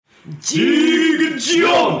Jig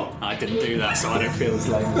John! I didn't do that, so I don't feel as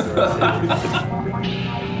lame as the rest.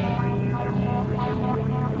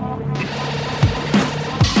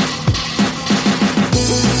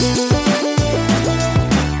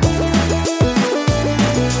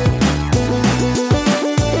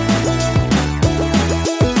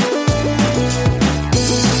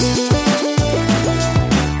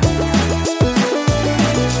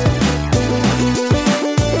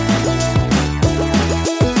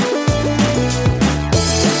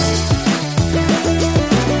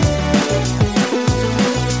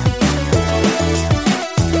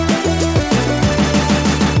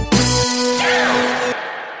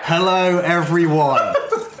 Hello, everyone.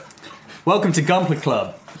 Welcome to Gunpla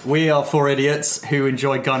Club. We are four idiots who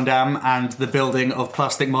enjoy Gundam and the building of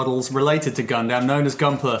plastic models related to Gundam, known as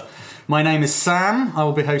Gunpla. My name is Sam. I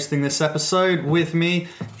will be hosting this episode. With me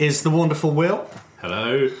is the wonderful Will.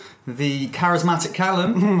 Hello. The charismatic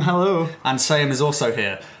Callum. Hello. And Sam is also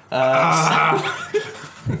here.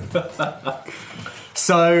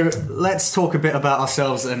 So let's talk a bit about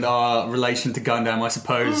ourselves and our relation to Gundam, I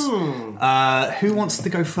suppose. Who wants to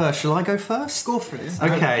go first? Shall I go first? Go for it.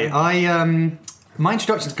 Okay, my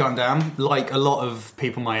introduction to Gundam, like a lot of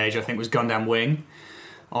people my age, I think, was Gundam Wing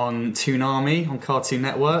on Toonami, on Cartoon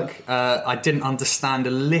Network. I didn't understand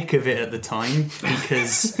a lick of it at the time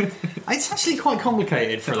because it's actually quite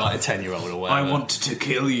complicated for like a 10-year-old or whatever. I want to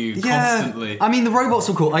kill you constantly. I mean, the robots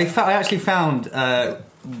were cool. I actually found,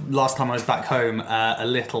 last time I was back home, a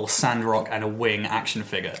little Sandrock and a Wing action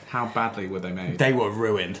figure. How badly were they made? They were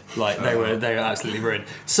ruined. Like, they were absolutely ruined.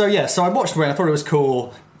 So I watched Wing, I thought it was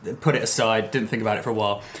cool, put it aside, didn't think about it for a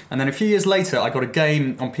while. And then a few years later, I got a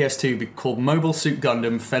game on PS2 called Mobile Suit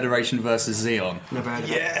Gundam Federation vs. Zeon. Never heard of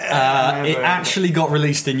it. It actually got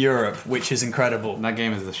released in Europe, which is incredible. That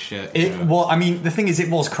game is the shit. Well, I mean, the thing is, it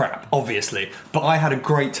was crap, obviously, but I had a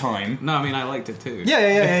great time. No, I mean, I liked it too.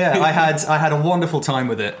 Yeah. I had a wonderful time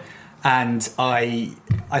with it, and I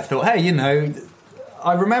thought, hey, you know,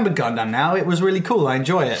 I remember Gundam now. It was really cool. I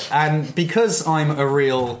enjoy it, and because I'm a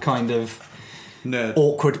real kind of Nerd.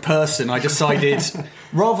 awkward person, I decided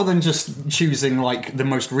rather than just choosing like the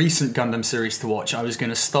most recent Gundam series to watch, I was going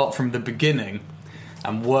to start from the beginning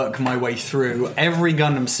and work my way through every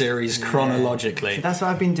Gundam series chronologically. So that's what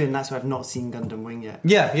I've been doing. That's why I've not seen Gundam Wing yet.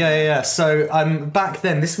 Yeah. So back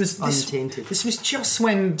then, this was Untainted. This was just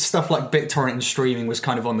when stuff like BitTorrent and streaming was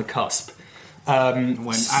kind of on the cusp. When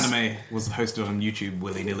anime was hosted on YouTube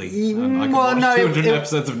willy-nilly. And I could watch 200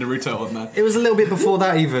 episodes of Naruto on there. It was a little bit before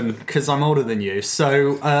that even, because I'm older than you.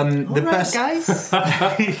 So the best guys.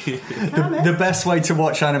 the best way to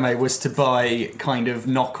watch anime was to buy kind of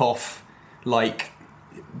knockoff, like,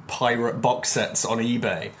 pirate box sets on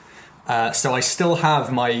eBay. So I still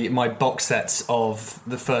have my box sets of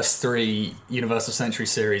the first three Universal Century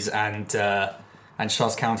series and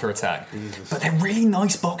Char's Counterattack. But they're really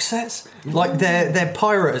nice box sets. Like, they're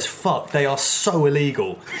pirate as fuck. They are so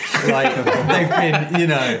illegal. Like, they've been, you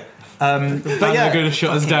know... but they're going to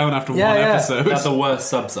shut us down after one episode. That's the worst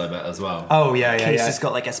subs, I bet, as well. Oh, yeah. Case has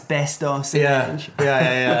got like asbestos. Yeah.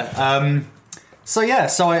 So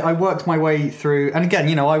I worked my way through, and again,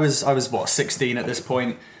 you know, I was what, 16 at this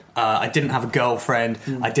point. I didn't have a girlfriend.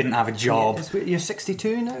 I didn't have a job. You're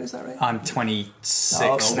 62 now, is that right? I'm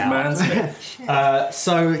 26 now. Man.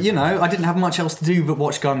 So, you know, I didn't have much else to do but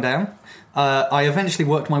watch Gundam. I eventually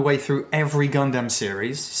worked my way through every Gundam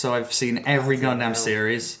series, so I've seen every Gundam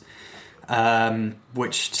series,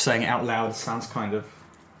 which, saying it out loud, sounds kind of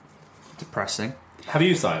depressing. Have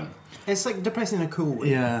you, Simon? It's like depressing in a cool way.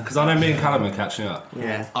 Yeah. Because I know me and Callum are catching up.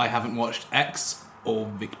 Yeah. I haven't watched X or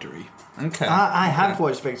Victory. Okay. I have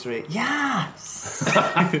watched Victory. Yes!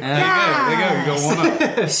 There you go. You got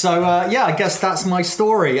one up. So, I guess that's my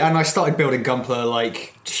story. And I started building Gunpla,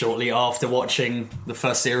 like, shortly after watching the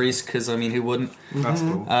first series, because, I mean, who wouldn't? That's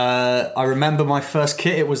cool. I remember my first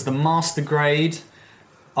kit. It was the Master Grade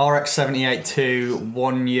RX-78-2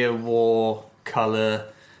 1 Year War Colour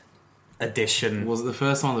Edition. Was it the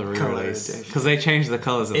first one or the Colour re-release? edition. Because they changed the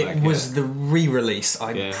colours of that It kit. was the re-release,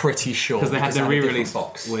 I'm pretty sure. Because they had the it a different re-release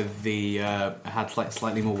box. with the had like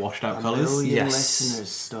slightly more washed out A colours. million Yes. listeners,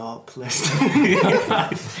 stop listening.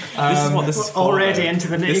 This is what this is for. Already though. into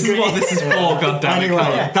the This is what this is for. God damn it! Anyway,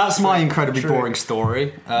 Colour. that's my incredibly True. boring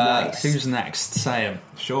story. Nice. Who's next? Say him.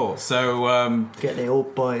 Sure. So, Get the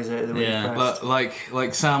old boys out of the way Yeah, first. but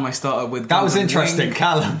like Sam, I started with That was Gundam interesting, Wing.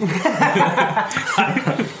 Callum.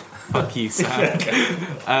 Fuck you, Sam.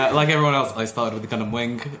 Like everyone else, I started with the Gundam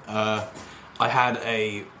Wing. I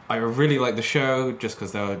really liked the show just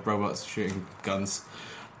because there were robots shooting guns,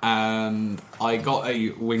 and I got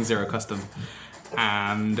a Wing Zero custom.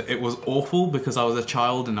 and it was awful because I was a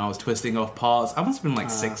child and I was twisting off parts. I must have been like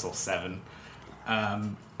 6 or 7.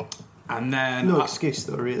 And then No excuse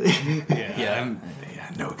though, really. yeah,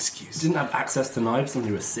 no excuse. Didn't have access to knives when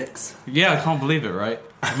you were 6. Yeah, I can't believe it, right?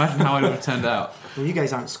 Imagine how it would have turned out. Well, you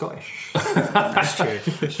guys aren't Scottish. That's true.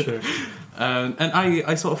 That's true. And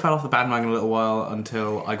I sort of fell off the bandwagon a little while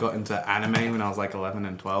until I got into anime when I was like 11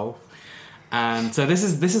 and 12. And so this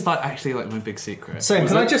is like actually like my big secret. Same.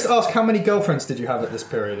 Can I just ask how many girlfriends did you have at this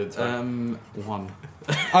period of time? 1.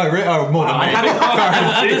 Oh, really? Oh, more than me. At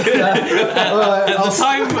the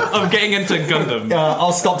time of getting into Gundam.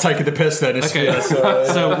 I'll stop taking the piss then. Okay,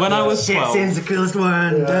 so when I was 12, Seems the coolest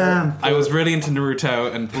one. Damn. I was really into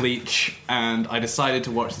Naruto and Bleach, and I decided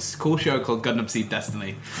to watch this cool show called Gundam Seed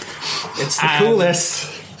Destiny. It's the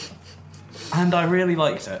coolest. And I really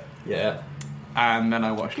liked it. Yeah. And then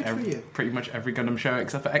I watched Good for you. pretty much every Gundam show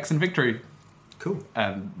except for X and Victory. Cool.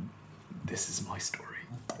 And this is my story.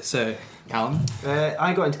 So, Callum?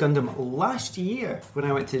 I got into Gundam last year when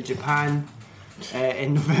I went to Japan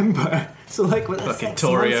in November. So like what? Fucking 6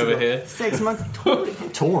 Tory months over ago. here. 6 months. Tory.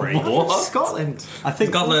 Tory. What? Scotland. I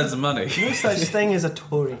think Got loads of money. No such thing as a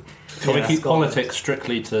Tory. Can we keep Scotland. politics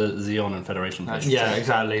strictly to Xeon and Federation places? Yeah,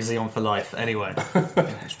 exactly. Xeon for life. Anyway.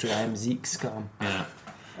 That's true. I am Zeke scum. Yeah.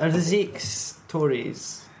 Are the Zeeks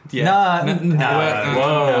Tories? Yeah. No.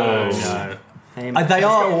 Whoa. No. They They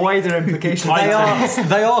are- got wider implications.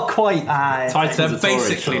 They are quite. Titans They're are Tory,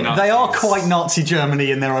 basically sure. not. They are quite Nazi Germany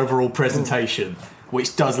in their overall presentation,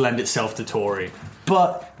 which does lend itself to Tory.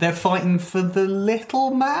 But they're fighting for the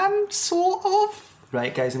little man, sort of.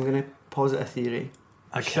 Right, guys, I'm going to posit a theory.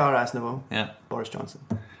 Okay. Shar Aznavour, Yeah. Boris Johnson.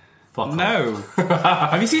 Fuck off. No.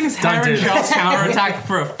 Have you seen his hair do and that. Charles counterattack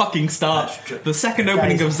for a fucking start? The second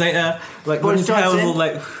opening Guys. of Zeta, like when Boris his hair was Johnson. all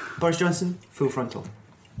like. Boris Johnson, full frontal.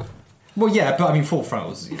 Well, yeah, but I mean, full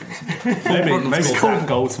frontals. Maybe Zach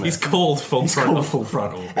Goldsmith. He's called full frontal. Full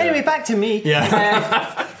frontal. Anyway, back to me.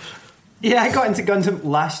 Yeah. Yeah, I got into Gundam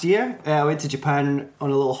last year. I went to Japan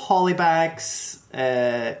on a little holly bags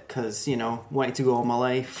because, wanted to go all my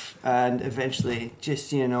life and eventually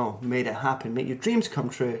just, made it happen. Make your dreams come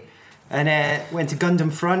true. And went to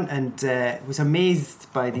Gundam Front and was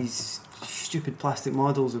amazed by these stupid plastic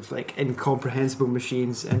models of like incomprehensible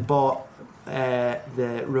machines and bought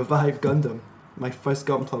the Revive Gundam. My first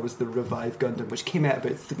Gunpla was the Revive Gundam, which came out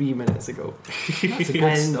about 3 minutes ago. That's a good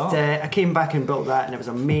And start. I came back and built that, and it was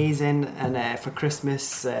amazing. And for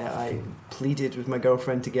Christmas, I pleaded with my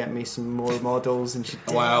girlfriend to get me some more models, and she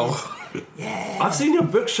did. Wow. Yeah. I've seen your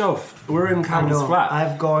bookshelf. We're in Callum's know. flat.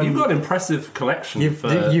 I've gone- You've got an impressive collection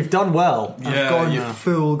You've done well. I've gone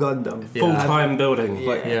full Gundam. full-time building.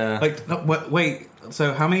 Yeah. Like, no, wait.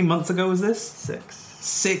 So how many months ago was this? 6.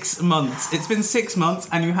 6 months. It's been 6 months,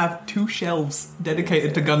 and you have 2 shelves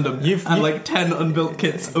dedicated to Gundam, and like 10 unbuilt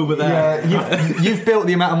kits over there. Yeah, you've built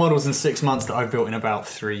the amount of models in 6 months that I've built in about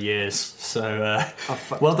 3 years. So,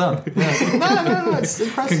 well done. No, it's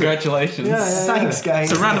impressive. Congratulations. Thanks, guys.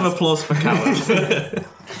 It's a round of applause for Callum.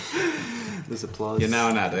 There's applause. You're now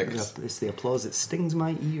an addict. It's the applause that stings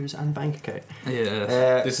my ears and bank account.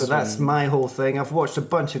 Yeah. This So is that's when- my whole thing. I've watched a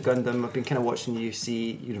bunch of Gundam. I've been kind of watching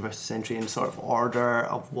UC, Universal Century, in sort of order.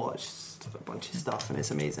 I've watched a bunch of stuff, and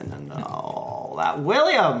it's amazing. And all that.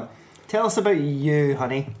 William, tell us about you,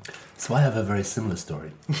 honey. So I have a very similar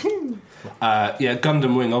story.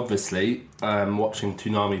 Gundam Wing, obviously. Watching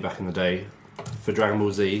Toonami back in the day for Dragon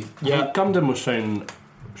Ball Z. Yeah. Gundam was shown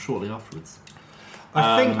shortly afterwards.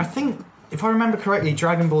 I think, if I remember correctly,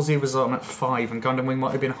 Dragon Ball Z was on at 5, and Gundam Wing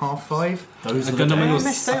might have been 5:30. Those are the Gundam Wing I was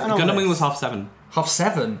missed out on all Gundam Wing this. was 7:30.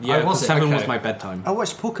 7:30? Yeah, Oh, was it? 7 Okay. was my bedtime. I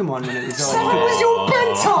watched Pokemon when it was on. 7 was your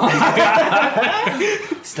bedtime!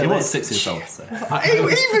 He was 6 years old, so.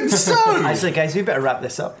 Even so! Actually, guys, we better wrap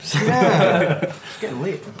this up. It's getting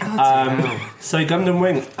late. So Gundam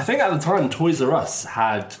Wing, I think at the time Toys R Us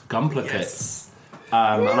had Gunpla kits.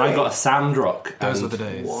 And I got a Sandrock. Those were and- the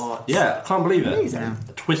days. What? Yeah, I can't believe it. Amazing.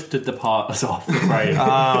 Twisted the parts off the frame,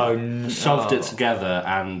 Oh, no. shoved it together,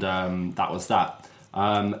 and that was that.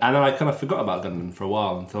 And then I kind of forgot about Gundam for a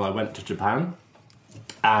while until I went to Japan.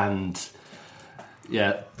 And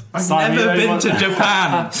yeah, I've Simon, never you know been what- to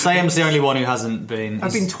Japan. Sam's the only one who hasn't been.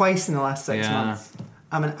 I've been twice in the last 6 Yeah. months.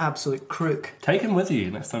 I'm an absolute crook. Take him with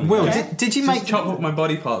you next time. Will, Okay. did you Just make? chop up my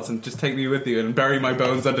body parts and just take me with you and bury my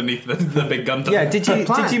bones underneath the big Gundam. Yeah, did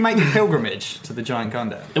Plan. you make the pilgrimage to the giant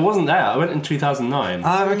Gundam? It wasn't there. I went in 2009.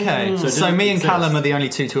 Oh, okay. So it So didn't me and exist. Callum are the only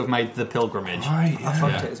two to have made the pilgrimage. Right, I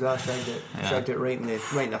fucked it as well. I shagged it right in the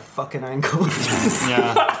fucking ankle.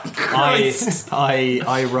 Yeah,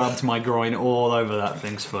 I rubbed my groin all over that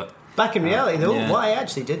thing's foot. Back in reality, though, Yeah. what I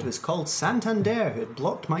actually did was called Santander, who had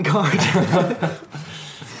blocked my card.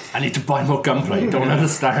 I need to buy more Gunpla. You don't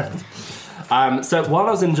understand. So while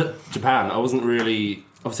I was in Japan, I wasn't really...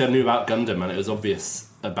 Obviously, I knew about Gundam, and it was obvious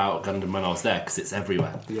about Gundam when I was there, because it's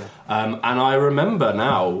everywhere. Yeah. And I remember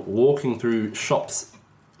now walking through shops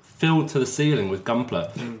filled to the ceiling with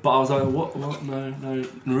Gunpla. But I was like, what, no,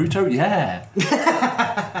 Naruto? Yeah.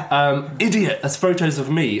 Idiot. There's photos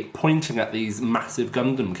of me pointing at these massive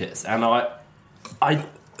Gundam kits, and I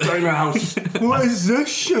don't know how... What is this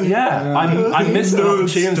shit? Yeah, I missed that Nerd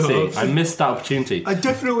opportunity. stuff. I missed that opportunity. I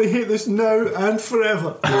definitely hate this now and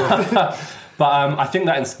forever. But I think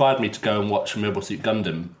that inspired me to go and watch Mobile Suit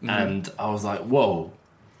Gundam, and I was like, whoa.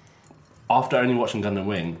 After only watching Gundam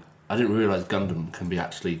Wing, I didn't realise Gundam can be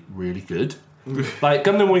actually really good. Like,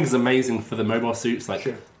 Gundam Wing is amazing for the mobile suits.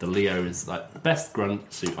 Like, the Leo is like the best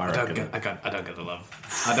grunt suit, I reckon. I don't get the love.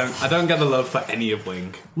 I don't get the love for any of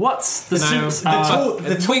Wing. What's the No, suits?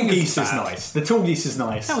 The tall Wing geese is bad. nice. The tall geese is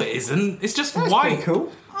nice. No, it isn't. It's just That's white. pretty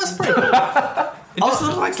cool. That's pretty cool. It just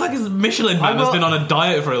looks like his Michelin man will- has been on a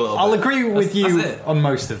diet for a little I'll bit. agree with you that's it. on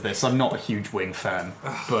most of this. I'm not a huge Wing fan,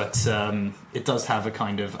 but it does have a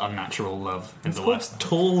kind of unnatural love in the West.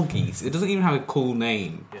 Tall geese. It doesn't even have a cool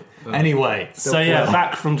name. Anyway, So yeah,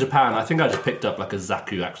 back from Japan, I think I just picked up like a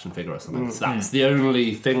Zaku action figure or something. So that's the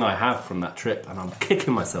only thing I have from that trip, and I'm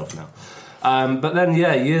kicking myself now. But then,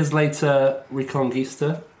 yeah, years later,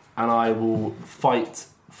 Reconquista, and I will fight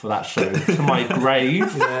for that show to my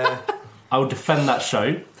grave. Yeah. I will defend that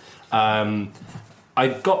show. I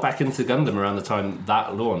got back into Gundam around the time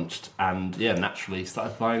that launched, and yeah, naturally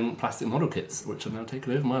started buying plastic model kits, which have now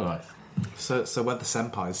taken over my life. So where the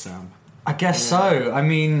senpais sound? I guess so. I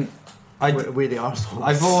mean, We're the arseholes.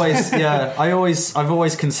 I've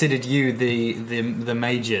always considered you the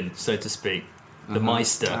Majin, so to speak, the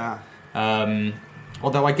Meister.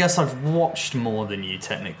 Although I guess I've watched more than you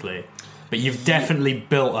technically, but you've definitely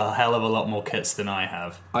built a hell of a lot more kits than I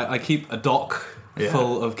have. I keep a dock Yeah.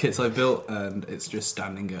 full of kits I've built, and it's just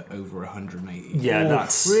standing at over 180. Yeah, Oh,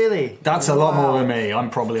 that's really? That's a lot more Wow. than me. I'm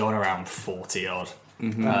probably on around 40 odd.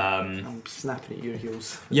 I'm snapping at your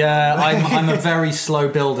heels. Yeah, I'm a very slow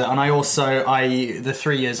builder, and the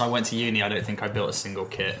 3 years I went to uni, I don't think I built a single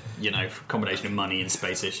kit. You know, for a combination of money and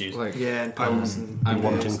space issues. Like, Yeah, and pounds and I'm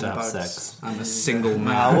bills Wanting and to have bugs. sex. I'm a single No,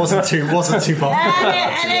 man. it wasn't too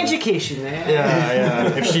bad. And education there. Yeah.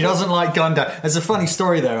 If she doesn't like Gundam, there's a funny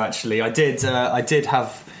story there. Actually, I did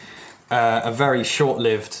have a very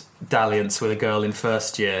short-lived dalliance with a girl in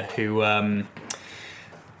first year who.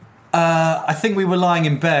 I think we were lying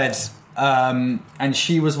in bed, and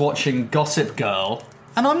she was watching Gossip Girl,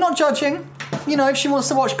 and I'm not judging. You know, if she wants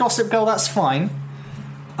to watch Gossip Girl, that's fine.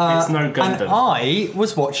 It's no And Gundam. I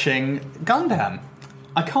was watching Gundam.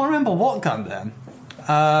 I can't remember what Gundam.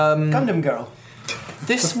 Gundam Girl.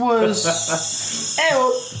 This was.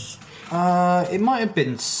 It might have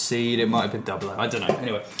been Seed. It might have been Double O. I don't know.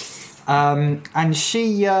 Anyway, and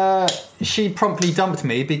she promptly dumped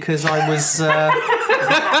me because I was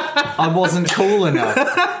I wasn't cool enough.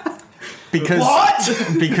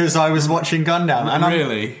 Because I was watching Gundam. And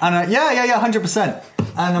Really? Yeah, 100%.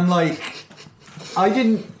 And I'm like, I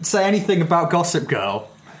didn't say anything about Gossip Girl,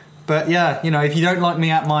 but yeah, you know, if you don't like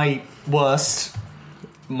me at my worst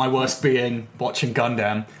being watching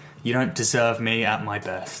Gundam, you don't deserve me at my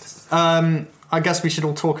best. I guess we should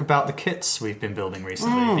all talk about the kits we've been building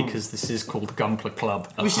recently, because this is called Gunpla Club.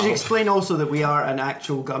 We should explain also that we are an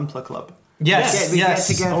actual Gunpla club. Yes, We yes.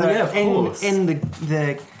 get together Oh, yeah, of course. in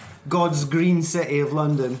the God's green city of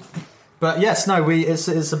London. But yes, no,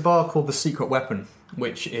 it's a bar called The Secret Weapon,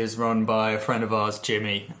 which is run by a friend of ours,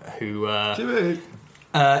 Jimmy, who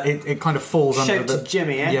it kind of falls under Shout the to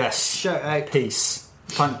Jimmy, eh? Yes, Shout out. Peace.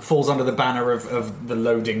 Kind of falls under the banner of the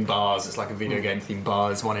Loading Bars. It's like a video game themed bar.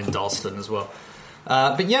 There's one in Dalston as well.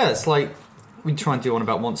 But yeah, it's like we try and do one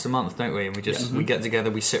about once a month, don't we? And we get together,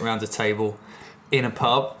 we sit around a table in a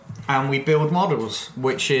pub, and we build models,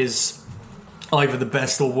 which is either the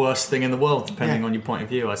best or worst thing in the world, depending Yeah. on your point of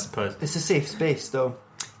view, I suppose. It's a safe space, though.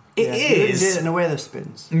 It Yeah, you wouldn't is. do it in a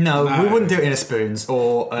Weatherspoons. No, No. we wouldn't do it in a spoons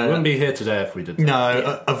or We wouldn't be here today if we did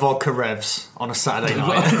that. a vodka revs on a Saturday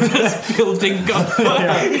night. Just building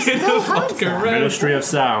gunfire in a vodka room. Ministry of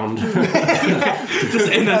Sound.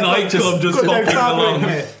 Just in a nightclub, just bopping along.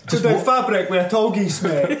 Just down fabric with a tall geese,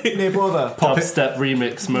 mate. No bother. Dubstep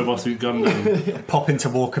remix Mobile Suit Gundam. Pop into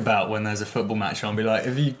Walkabout when there's a football match on and be like,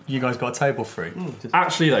 have you guys got a table free?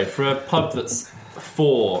 Actually, though, for a pub that's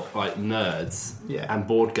for like nerds Yeah. and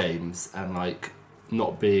board games and like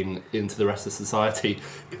not being into the rest of society,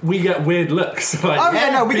 we get weird looks. Like, Oh yeah,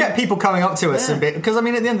 no, we get people coming up to us a bit because I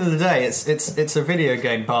mean, at the end of the day, it's a video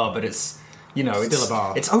game bar, but it's it's Still a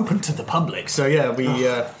bar. It's open to the public, so yeah, we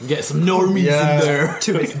Get some normies Yeah. in there.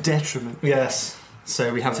 To its detriment. yes,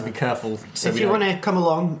 so we have to be careful. So If we you don't- want to come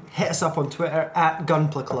along, hit us up on Twitter at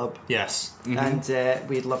Gunpla Club, yes, and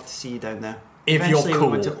we'd love to see you down there. If you're Eventually, cool.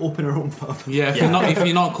 we want to open our own pub. Yeah, if Yeah.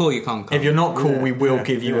 you're not cool, you can't come. if you're not cool, we will yeah,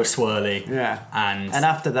 give you a swirly. Yeah. and And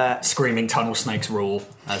after that, screaming tunnel snakes rule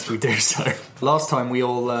as we do so. Last time we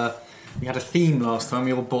all we had a theme. Last time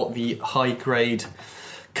we all bought the high grade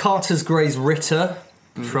Carter's Grey's Ritter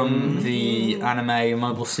from the anime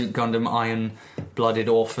Mobile Suit Gundam Iron Blooded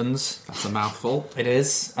Orphans. That's a mouthful. It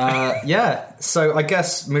is. Yeah. So I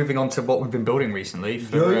guess moving on to what we've been building recently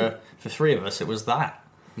for three of us, it was that.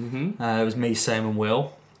 Mm-hmm. It was me, Sam, and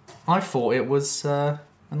Will. I thought it was a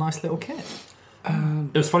nice little kit.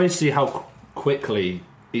 it was funny to see how quickly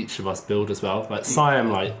each of us build as well. Like Siam,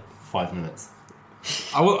 like 5 minutes.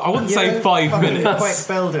 I wouldn't say 5 minutes. quick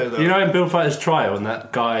builder though. You know in Build Fighters Trial when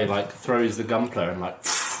that guy like throws the gunpla and like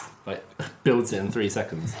builds it in 3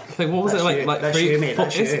 seconds. Like, what was That's it like? you, Like that's 3, you, mate, 4,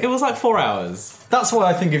 that's you. it was like 4 hours. That's why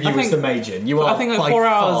I think of you I think- as the Majin. You are. I think like by 4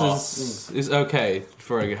 far- hours is okay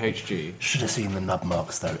for a HG. Should have seen the nub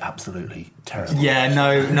marks though. Absolutely terrible. Yeah,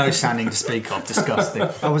 no sanding to speak of. Disgusting.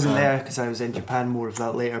 I wasn't there because I was in Japan. More of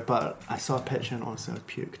that later. But I saw a picture and honestly, I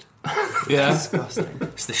puked. Yeah. Disgusting.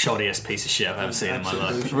 It's the shoddiest piece of shit I've ever seen in my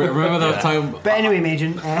life. Remember that Yeah. time? But anyway,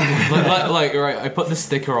 Majin. Like, right, I put the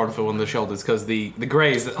sticker on for one of the shoulders because the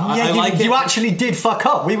greys. I you, like you it. actually did fuck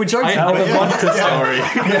up. We were joking. I- Tell the vodka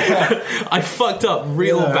story. I fucked up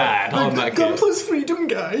real bad on that kid. Gunpla's freedom,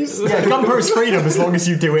 guys. Yeah, Gunpla's freedom as long as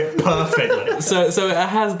you do it perfectly. So it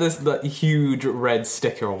has this like, huge red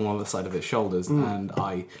sticker on one of the side of its shoulders, and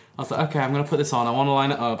I was like, okay, I'm gonna put this on. I want to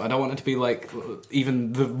line it up. I don't want it to be like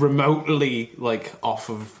even the remotely like off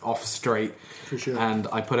straight. For sure. And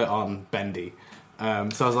I put it on bendy. So I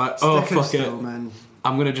was like, oh Stickers fuck it, though, man.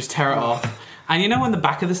 I'm gonna just tear it off. And you know, on the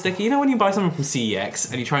back of the sticker, you know when you buy something from CEX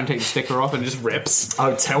and you try and take the sticker off and it just rips.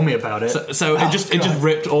 Oh, tell me about it. So it just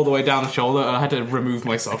ripped all the way down the shoulder, and I had to remove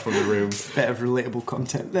myself from the room. Bit of relatable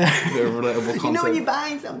content there. The relatable concept. You know when you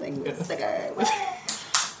buy something, with a sticker.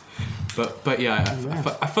 But yeah,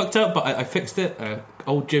 I fucked up, but I fixed it.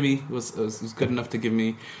 Old Jimmy was good enough to give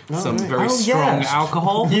me some right. very Oh, strong yes.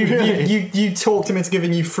 alcohol. You talked him into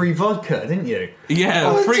giving you free vodka, didn't you? Yeah,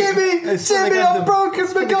 Oh, free. Jimmy, It's for the I've Gundam. broken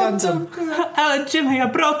It's the for the Gundam. Jimmy,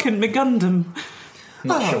 I've broken my Gundam.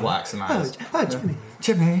 Not sure what accent that is. Jimmy.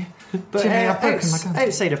 Jimmy. But Jimmy, I've broken my Gundam.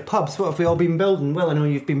 outside of pubs, what have we all been building? Well, I know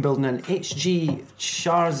you've been building an HG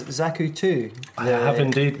Shars Zaku 2. I have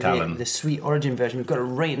indeed, Callum. The sweet Origin version. We've got it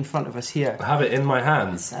right in front of us here. I have it in my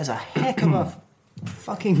hands. That is a heck of a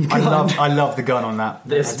fucking gun. I love the gun on that.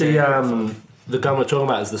 It's the gun we're talking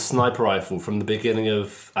about is the sniper rifle from the beginning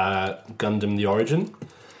of Gundam: The Origin.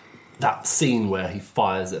 That scene where he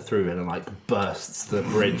fires it through and it like bursts the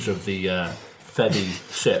bridge of the Fedi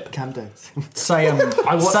ship. Calm down.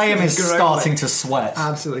 Sam is starting to sweat.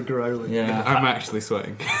 Absolutely growling. Yeah, I'm actually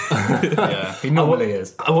sweating. yeah, he normally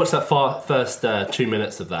is. I watched that first 2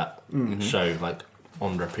 minutes of that show like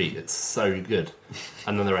on repeat. It's so good,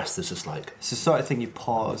 and then the rest is just like It's the sort of thing you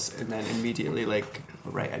pause and then immediately like,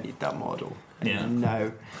 right, I need that model. And Yeah.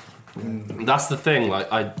 now. that's the thing.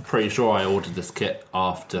 Like I'm pretty sure I ordered this kit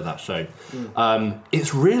after that show.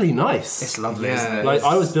 It's really nice. It's lovely, Yeah. isn't it? Like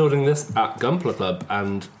I was building this at Gunpla Club,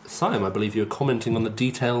 and Simon, I believe you were commenting on the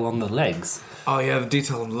detail on the legs. Oh yeah, the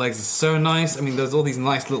detail on the legs is so nice. I mean, there's all these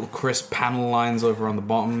nice little crisp panel lines over on the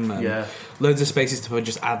bottom, and Yeah. loads of spaces to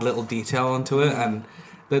just add little detail onto it. And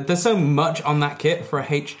there's so much on that kit for a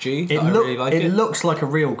HG that I really like it. It looks like a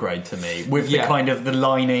real grade to me, with the Yeah. kind of the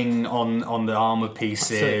lining on the armor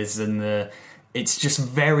pieces and it's just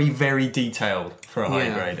very, very detailed for a high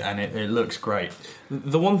Yeah. grade, and it looks great.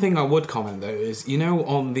 The one thing I would comment though is, you know,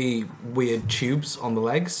 on the weird tubes on the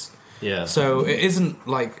legs. Yeah. So it isn't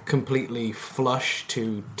like completely flush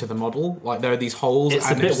to the model. Like there are these holes. It's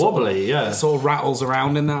a and bit it sort of- wobbly, yeah. It sort of rattles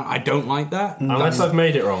around in that. I don't like that. Unless I've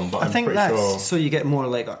made it wrong, but I I'm think pretty that's sure. so you get more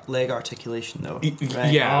leg articulation though.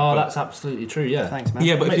 Right? Yeah. Oh, but- that's absolutely true. Yeah. Thanks, man.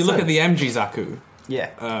 Yeah, but if Makes you look at sense. the MG Zaku,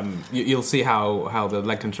 Yeah. you'll see how the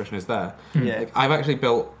leg construction is there. Yeah. Like, I've actually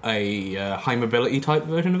built a high mobility type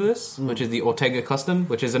version of this, which is the Ortega Custom,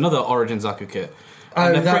 which is another Origin Zaku kit. Oh,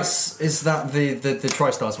 And they're is that the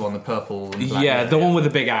TriStars one, the purple? And black? Yeah, the one with the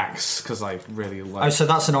big axe, because I really like. Oh, so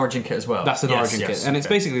that's an Origin kit as well. That's an Yes, Origin yes, kit, and it's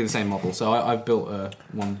okay. basically the same model. So I've built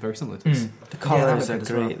one very similar to this. The colours Yeah, are that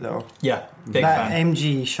as well. great though. Yeah, big That fan.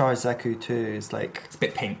 MG Sharzaku 2 is like, It's a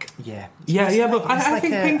bit pink. yeah. Yeah, but It's I like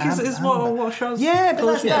think a pink is amber. what Shaz. Yeah, but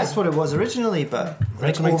colours that's what it was originally, but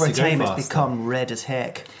like makes over you go time it's faster. become red as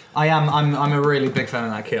heck. I'm a really big fan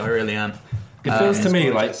of that kit. I really am. It feels to it's me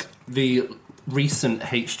gorgeous. like the recent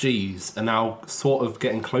HGs are now sort of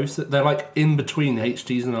getting closer. They're like in between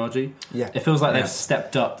HGs and RG. Yeah. It feels like Yeah. they've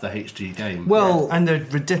stepped up the HG game. Well, And they're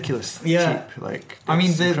ridiculous Yeah. cheap. Like, I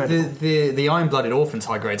mean, it's incredible. the Iron-Blooded Orphans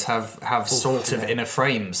high grades have sort of inner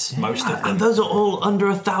frames, most of them. And those are all under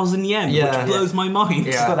 1,000 yen, Yeah. which blows my mind.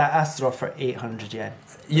 It's Yeah. got that Astaroth for 800 yen.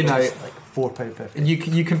 You know, Which is like £4.50.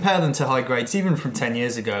 you compare them to high grades even from 10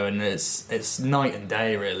 years ago, and it's night and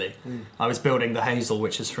day, really. I was building the Hazel,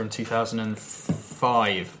 which is from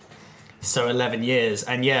 2005. So 11 years,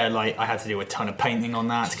 and yeah, like I had to do a ton of painting on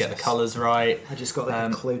that to get the colours right. I just got like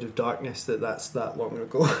Um, a cloud of darkness that's that long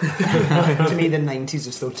ago. To me, the 90s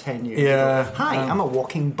are still 10 years Yeah, ago. Hi, I'm a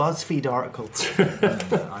walking BuzzFeed article. I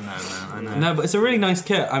know, man, I know. No, but it's a really nice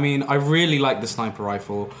kit. I mean, I really like the sniper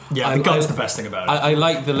rifle. Yeah, the gun's the best thing about it. I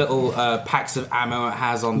like the little packs of ammo it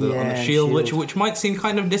has on the Yeah, shield, shield. which might seem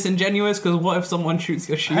kind of disingenuous because what if someone shoots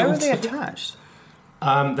your shield? How are they attached?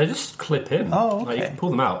 They just clip in. Oh, Like, you okay. can pull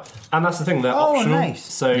them out, and that's the thing. They're Oh, optional, nice.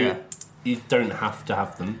 so Yeah. you don't have to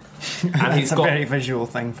have them. And It's he's a got. very visual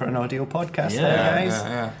thing for an audio podcast Yeah, there, guys.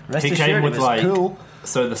 yeah. Rest He assured came it with was like cool.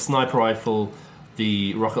 so the sniper rifle,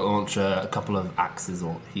 the rocket launcher, a couple of axes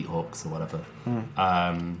or heat hawks or whatever.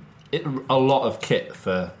 A lot of kit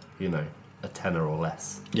for a tenner or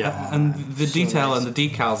less. yeah. And the detail and the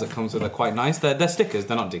decals that comes with are quite nice. They're stickers.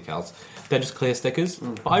 They're not decals. They're just clear stickers.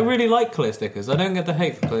 But I really like clear stickers. I don't get the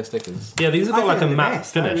hate for clear stickers. Yeah, these have got I like a think they're matte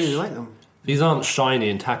best. I finish. really like them. These aren't shiny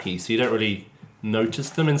and tacky, so you don't really notice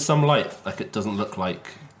them in some light. Like it doesn't look like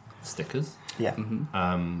stickers. Yeah.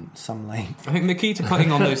 Some light. I think the key to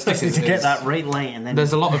putting on those stickers To get is that right light and then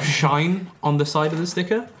there's a lot of shine on the side of the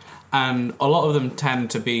sticker. And a lot of them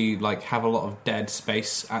tend to be like have a lot of dead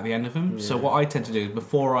space at the end of them. So what I tend to do is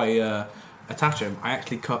before I attach them, I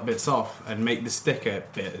actually cut bits off and make the sticker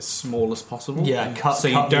bit as small as possible. Yeah, so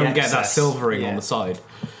you cut the don't get that excess. silvering Yeah. on the side.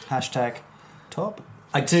 hashtag top.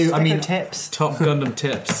 I do. I mean, tips. Top Gundam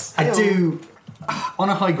tips. I do. On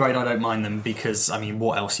a high grade, I don't mind them because I mean,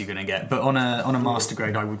 what else are you going to get? But on a master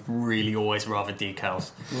grade, I would really always rather decals.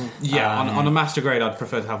 Yeah, on a master grade, I'd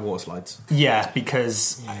prefer to have water slides. Yeah,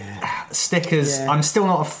 because stickers. Yeah. I'm still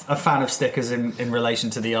not a fan of stickers in relation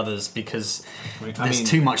to the others because there's mean-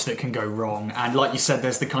 too much that can go wrong. And like you said,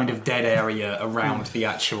 there's the kind of dead area around the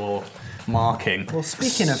actual marking. Well,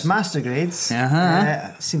 speaking of master grades,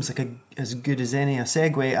 seems like as good as any a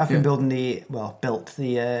segue. I've been built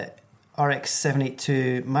the RX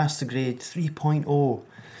 782 master grade 3.0.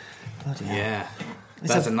 Bloody hell. Yeah.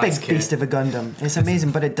 It's That's a a nice big kit. beast of a Gundam. It's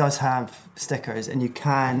amazing, but it does have stickers, and you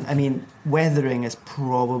can. I mean, weathering is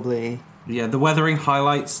probably Yeah, the weathering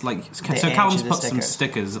highlights so edge Callum's of the put some sticker.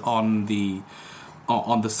 stickers on the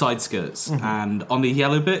side skirts, and on the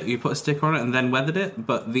yellow bit you put a sticker on it and then weathered it,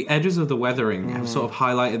 but the edges of the weathering have sort of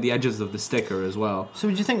highlighted the edges of the sticker as well. So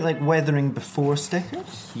would you think like weathering before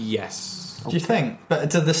stickers? Yes. Do you think? But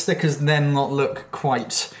do the stickers then not look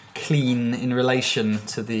quite clean in relation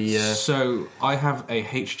to the? So I have a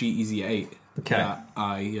HG Easy 8 Okay. that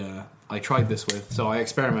I tried this with. So I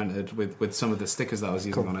experimented with some of the stickers that I was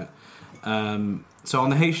using on it. So on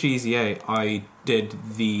the HG Easy 8, I did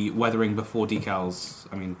the weathering before decals.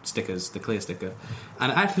 I mean stickers, the clear sticker,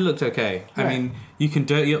 and it actually looked okay. I Right. mean, you can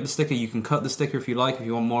dirty up the sticker, you can cut the sticker if you like, if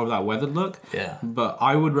you want more of that weathered look. Yeah. But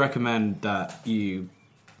I would recommend that you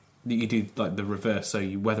do like the reverse, so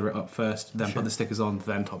you weather it up first, then put the stickers on,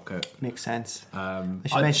 then top coat. Makes sense. I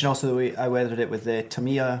should mention also the way I weathered it with the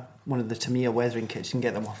Tamiya, one of the Tamiya weathering kits. You can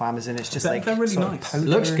get them off Amazon. It's just They're really sort of nice. powder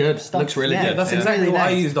Looks good. stuff. Looks really Yeah, good. That's Yeah. exactly Really what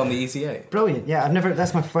I nice. used on the Easy 8. Brilliant. Yeah,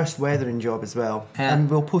 that's my first weathering job as well. Yeah. And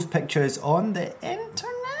we'll post pictures on the internet.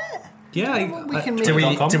 Yeah, We can Do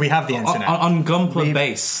make we have the internet? on Gunpla We've-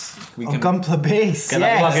 base. We on Gunpla Base. Get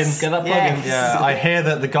that plug in. Get that plug in. Yes. Yeah, I hear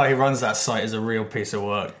that the guy who runs that site is a real piece of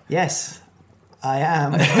work. Yes, I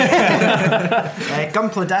am.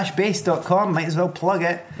 Gunpla-base.com, might as well plug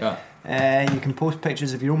it. Yeah. You can post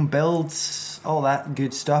pictures of your own builds, all that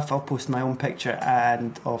good stuff. I'll post my own picture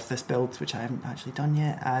and of this build, which I haven't actually done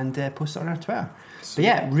yet, and post it on our Twitter. But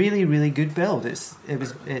yeah, really, really good build. It's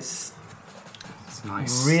It's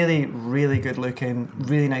nice. really, really good looking,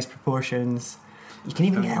 really nice proportions. You can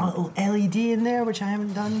even get a little LED in there, which I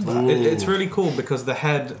haven't done. But It's really cool because the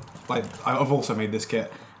head, like I've also made this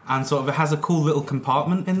kit, and sort of it has a cool little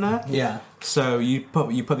compartment in there. Yeah. So you put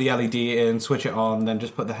the LED in, switch it on, then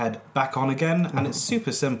just put the head back on again, and it's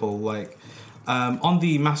super simple. Like on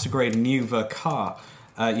the Master Grade Nuva car,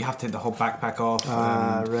 you have to take the whole backpack off.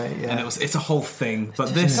 right, yeah. And it's a whole thing. But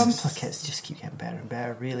some this, kits just keep getting better and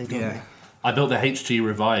better, really, don't yeah. they? I built the HG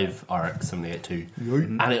Revive RX 782,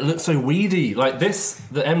 and it looks so weedy. Like this,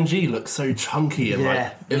 the MG looks so chunky and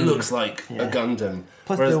Yeah. it looks like Yeah. a Gundam.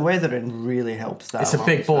 Plus, Whereas- the weathering really helps that. It's a along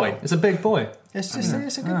big as boy. well. It's a big boy. It's just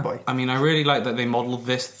it's a good boy. I mean, I really like that they modelled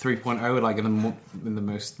this 3.0 like in the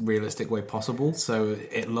most realistic way possible. So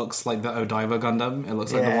it looks like the Odaiba Gundam. It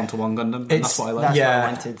looks like the Yeah. 1-to-1 Gundam. And It's- that's what I like. That's Yeah. what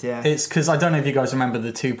I wanted, yeah. It's because I don't know if you guys remember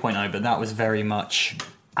the 2.0, but that was very much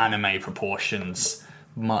anime proportions,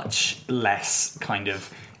 much less kind of,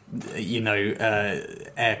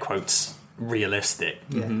 air quotes, realistic.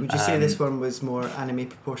 Yeah. Would you say this one was more anime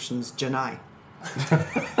proportions Janai?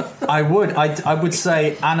 I would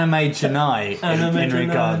say anime Janai Anime in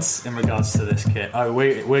Janai. regards to this kit. Oh,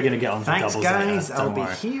 we're going to get on for Thanks, doubles guys. later. I'll Don't be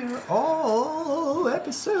worry. here all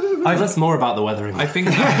episode. That's more about the weathering. I think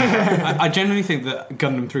I genuinely think that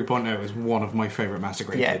Gundam 3.0 is one of my favourite Master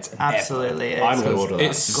Grade Yeah, kits. absolutely. I'm going to order that.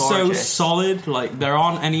 It's so gorgeous. solid. Like there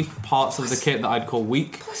aren't any parts of the kit that I'd call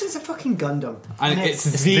weak. Plus, it's a fucking Gundam. And it's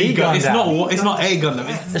the the Gundam. It's Gundam. not a Gundam.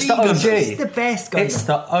 It's It's the the OG. Gundam. It's the best Gundam. It's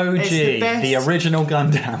the OG, It's the best. the original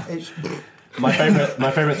Gundam. It's- my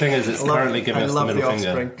favorite thing is it's currently giving I us the love middle the finger.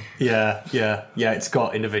 Offspring. Yeah. It's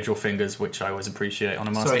got individual fingers, which I always appreciate on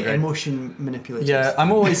a Master Sorry, Grade. emotion manipulators. Yeah,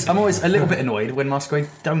 I'm always a little bit annoyed when Master Grade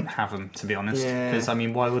don't have them, to be honest. Yeah. Because I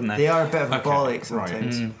mean, why wouldn't They they? are a bit of a Okay, bollock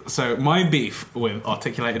sometimes. So my beef with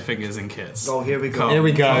articulated fingers in kits. Oh, here we go. Here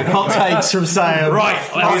we go. Hot takes from Sam. Right,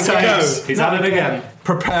 let's Hot go. takes. He's at it again.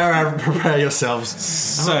 Prepare yourselves.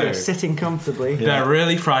 So Sitting comfortably. they're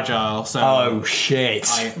really fragile. So Oh shit!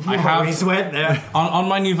 I have Always went there. on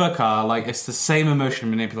my Nuva car, like it's the same emotion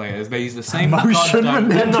manipulators. They use the same Motion goddamn-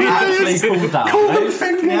 They're not actually called that.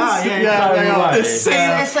 fingers. Yeah, they are. It's,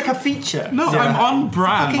 it's like a feature. No, I'm on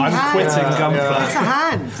brand. Fucking I'm hand. quitting Gunpla. It's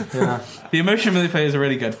a hand. The emotion manipulators are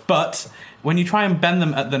really good, but when you try and bend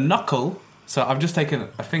them at the knuckle, so I've just taken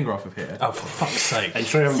a finger off of here. Oh, for fuck's sake! Are you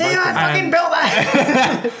sure you haven't See, broken I fucking built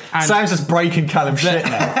that. And Sam's just breaking Callum's shit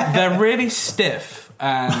now. they're really stiff,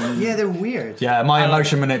 and Yeah, they're weird. Yeah, my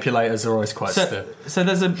emotion manipulators are always quite stiff. so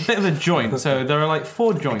there's a bit of a joint. So there are like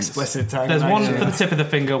 4 joints. Explicit tag, There's one actually. for the tip of the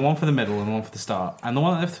finger, one for the middle, and one for the start. And the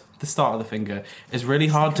one at the start of the finger is really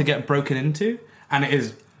hard to get broken into, and it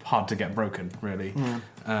is hard to get broken, really.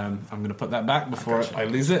 I'm going to put that back before I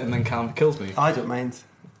lose it, and then Callum kills me. I don't mind.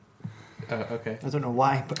 Okay. I don't know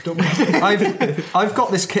why, but don't mind. I've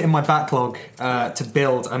got this kit in my backlog to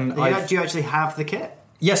build, and Do you actually have the kit?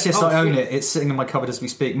 yes, Oh, I own sweet. it. It's sitting in my cupboard as we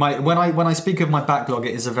speak. When I speak of my backlog,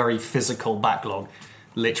 it is a very physical backlog.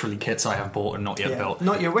 Literally, kits I have bought and not yet built.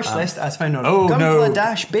 Not your wish list, as found on oh, no.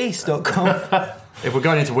 gunpla-base.com. If we're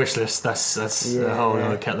going into wish list, that's a whole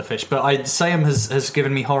other kettle of fish. But Sam has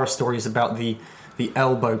given me horror stories about the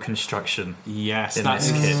elbow construction Yes, in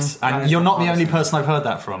that's this kit, that and is you're not the only awesome. person I've heard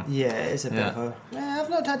that from. Yeah, it's a bit Yeah. of a... I've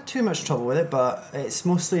not had too much trouble with it, but it's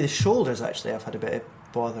mostly the shoulders, actually, I've had a bit of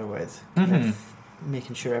bother with. Kind of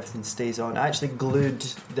making sure everything stays on. I actually glued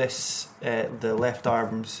this, the left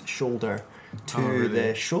arm's shoulder to really?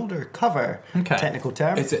 the shoulder cover, Okay. technical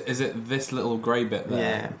term. Is it this little grey bit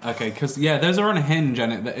there? Yeah. Okay, because those are on a hinge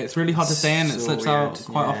and it's really hard to stay in. It So slips weird, out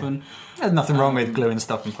quite yeah. often. There's nothing wrong with gluing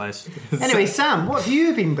stuff in place. Anyway, Sam, what have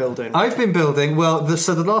you been building? I've been building. Well,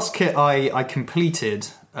 the last kit I completed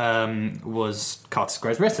was Carter's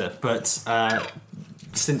Great Ritter, but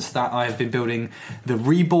since that I have been building the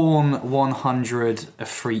Reborn 100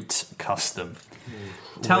 Efreet Custom.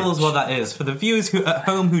 Tell us what that is for the viewers at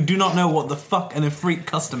home who do not know what the fuck an Efreet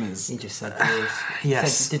custom is. He just said viewers.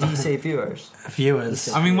 Yes. Did he say viewers? Viewers.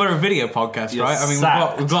 I mean, we're a video podcast, You're right? I mean,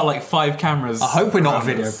 sacked. we've got like 5 cameras. I hope we're not a around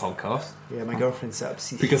video us. podcast. Yeah, my girlfriend set up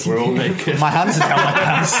CCTV. Because we're all naked. My hands are down my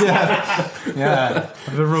pants. Yeah.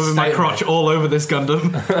 I've been rubbing my crotch all over this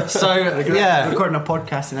Gundam. So yeah, Recording a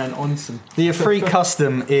podcast and then on some. the Efreet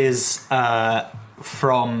Custom is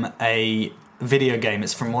from a video game.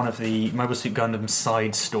 It's from one of the Mobile Suit Gundam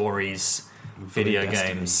side stories video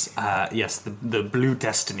Destiny. games. Yes, the Blue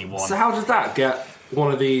Destiny one. So how did that get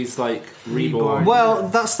one of these like reborn? Well,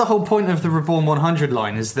 that's the whole point of the Reborn 100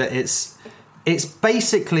 line, is that it's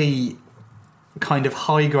basically kind of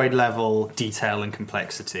high grade level detail and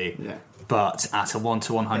complexity, Yeah. but at a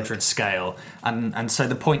 1:100 scale. And so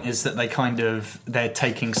the point is that they're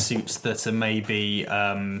taking suits that are maybe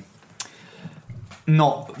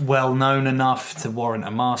not well known enough to warrant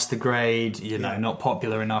a master grade, not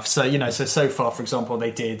popular enough. So, so far, for example,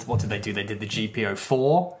 what did they do? They did the GPO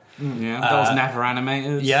 4. Yeah, that was never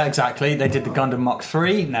animated. Yeah, exactly. They did the Gundam Mach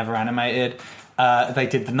 3, never animated. They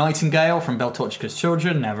did the Nightingale from Beltorchika's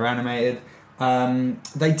Children, never animated.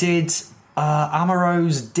 They did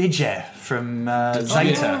Amuro's Digi from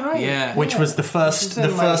Zeta, which was the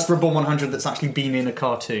first Reborn 100 that's actually been in a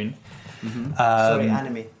cartoon. Mm-hmm. Sorry,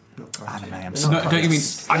 anime. Anime. I'm sorry. Don't you mean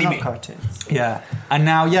anime? Cartoons. Yeah, and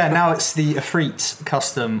now it's the Ifrit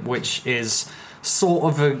custom, which is sort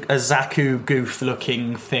of a Zaku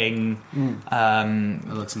goof-looking thing. It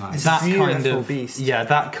looks nice. That beautiful kind of beast. Yeah,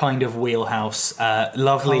 that kind of wheelhouse.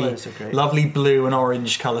 Lovely blue and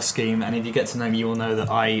orange color scheme. And if you get to know me, you will know that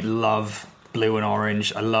I love blue and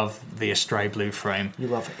orange. I love the Astray blue frame. You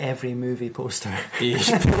love every movie poster.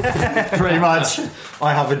 Pretty much.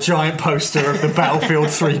 I have a giant poster of the Battlefield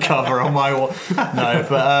 3 cover on my wall. No,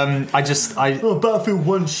 but Battlefield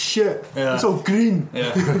 1 shit. Yeah. It's all green.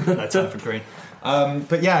 Yeah, no time for green.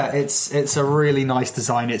 But yeah, it's a really nice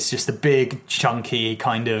design. It's just a big, chunky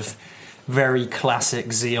kind of very classic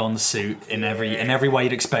Xeon suit in every way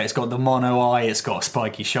you'd expect. It's got the mono eye. It's got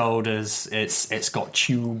spiky shoulders. It's got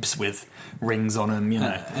tubes with rings on them.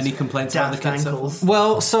 Any complaints about the kit? Ankles.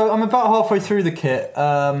 Well, so I'm about halfway through the kit.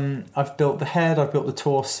 I've built the head. I've built the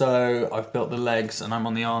torso. I've built the legs, and I'm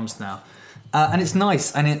on the arms now. And it's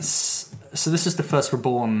nice. And so this is the first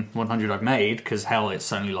Reborn 100 I've made because hell,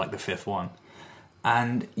 it's only like the 5th one.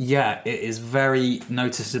 And yeah, it is very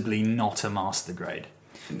noticeably not a master grade.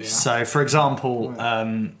 Yeah. So, for example,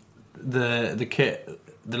 the kit,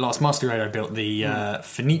 the last master grade I built, the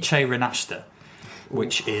Fenice Renashta,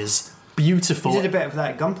 which is beautiful. You did a bit of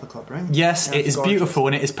that at Gunpla Club, right? Yes, it is gorgeous. Beautiful,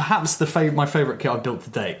 and it is perhaps my favourite kit I've built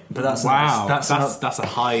to date. But that's that's a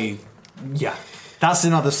high. Yeah, that's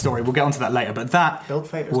another story. We'll get onto that later. But that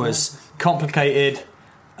was complicated.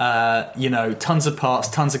 Tons of parts,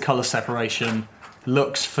 tons of colour separation.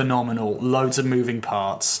 Looks phenomenal. Loads of moving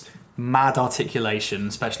parts. Mad articulation,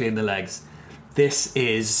 especially in the legs. This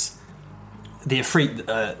is the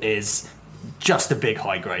Ifrit is just a big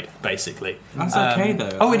high grade, basically. That's okay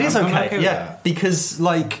though. Oh, it is okay. Yeah, because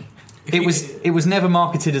it was never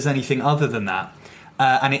marketed as anything other than that,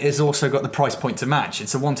 and it has also got the price point to match.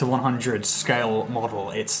 It's a 1:100 scale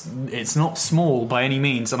model. It's not small by any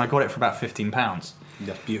means, and I got it for about £15.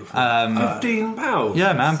 That's beautiful. £15?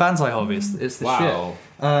 Yeah, man, Banzai Hobby. It's the shit.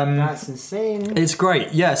 That's insane. It's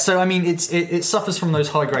great. Yeah, so I mean, it suffers from those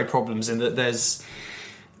high grade problems in that there's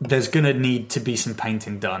going to need to be some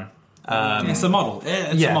painting done. It's a model.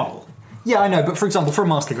 It's a model. Yeah, I know. But for example, for a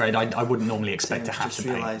master grade, I wouldn't normally expect to have to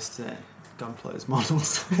paint. Realised that Gunpla is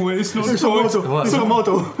models. Well, it's not a model. It's a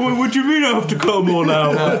model. What do you mean I have to cut them all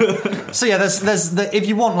out? So yeah, there's if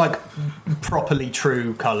you want like properly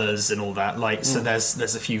true colours and all that, so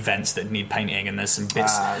there's a few vents that need painting, and there's some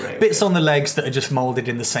bits on the legs that are just moulded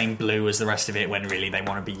in the same blue as the rest of it when really they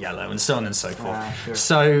want to be yellow, and so on and so forth. Sure.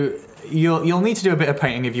 So you'll need to do a bit of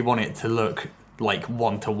painting if you want it to look like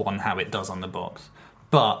 1-to-1 how it does on the box,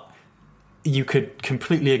 but you could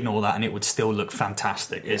completely ignore that and it would still look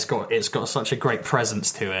fantastic. It's got such a great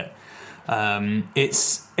presence to it.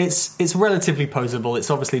 It's relatively posable. It's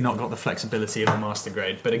obviously not got the flexibility of a master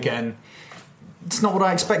grade, but again, it's not what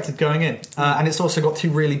I expected going in. And it's also got two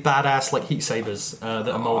really badass heat sabers that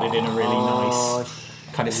are molded in a really nice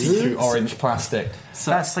kind of see-through orange plastic.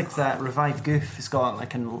 So that's like that Revive Goof. It's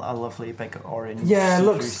got a lovely big orange. Yeah,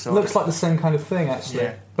 looks like the same kind of thing actually.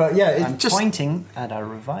 Yeah. But yeah, I'm pointing at a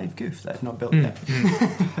Revive Goof that I've not built yet.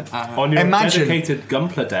 On your dedicated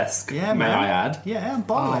Gunpla desk, may I add? Yeah, I'm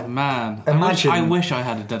balling. Oh man, Imagine. I wish I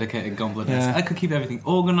had a dedicated Gunpla desk. I could keep everything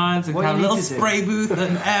organised. I could have a little spray booth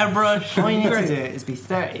and airbrush. All you need to do is be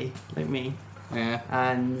 30, like me. Yeah.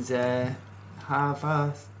 And have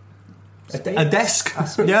a desk. A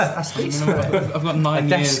space. I've got 9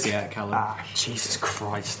 years yet, Callum. Jesus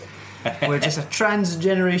Christ. We're just a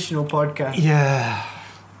transgenerational podcast. Yeah.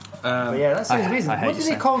 But yeah, that sounds amazing. What do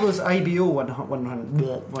they call those IBO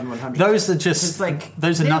 100? Those are just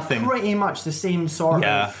those are nothing. Pretty much the same sort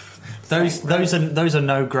of. Those are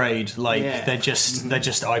no grade. They're just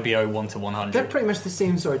IBO 1-to-100. They're pretty much the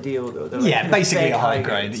same sort of deal though. They're basically a high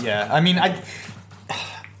grade. Yeah, I mean,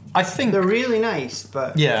 I think they're really nice,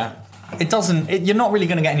 but yeah. It doesn't. You're not really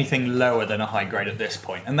going to get anything lower than a high grade at this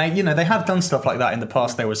point. And they have done stuff like that in the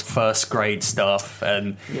past. There was first grade stuff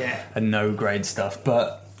and no grade stuff,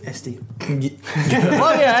 but SD.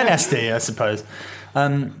 Well, yeah, and SD, I suppose.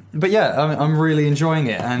 But yeah, I'm really enjoying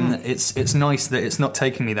it, and it's nice that it's not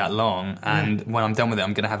taking me that long. And when I'm done with it,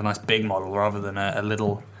 I'm going to have a nice big model rather than a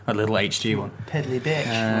little a little HG one. Piddly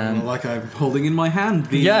bitch. Like I'm holding in my hand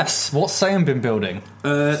the Yes, what's Sam been building?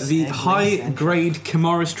 the high-grade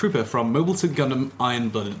Chimaris Trooper from Mobile Suit Gundam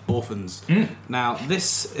Iron-Blooded Orphans. Now,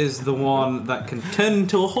 this is the one that can turn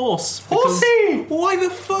into a horse. because Horsey! Why the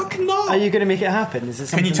fuck not? Are you going to make it happen? Is it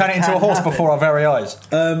Can you something turn it that into a can horse happen? before our very eyes?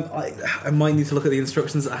 I might need to look at the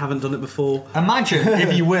instructions. I haven't done it before. Imagine,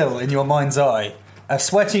 if you will, in your mind's eye, a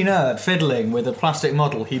sweaty nerd fiddling with a plastic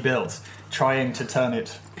model he built, trying to turn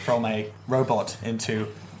it from a robot into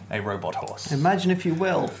a robot horse. Imagine, if you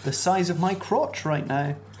will, the size of my crotch right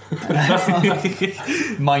now.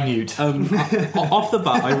 Minute. Off the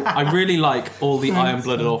bat, I really like all the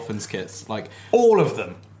Iron-Blooded Orphans kits. Like, All of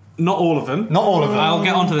them. not all of them. Not all of them. I'll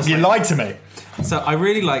get onto this You later. lied to me. So I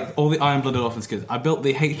really like all the Iron-Blooded Orphans kits. I built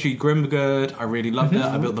the HG Grimgird, I really loved it.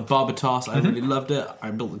 I built the Barbatos, I really loved it.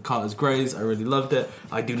 I built the Carter's Greys, I really loved it.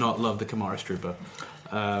 I do not love the Chimaris Trooper.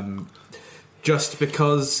 Just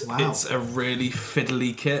because it's a really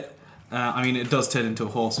fiddly kit. I mean, it does turn into a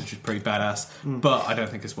horse, which is pretty badass, but I don't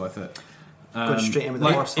think it's worth it. Going straight in with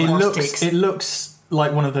like, the horse. It horse looks, takes. it looks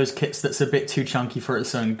like one of those kits that's a bit too chunky for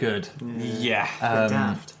its own good. Yeah.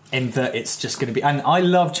 daft. In that it's just going to be... And I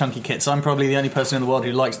love chunky kits. I'm probably the only person in the world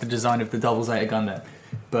who likes the design of the Double Zeta Gundam.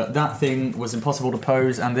 But that thing was impossible to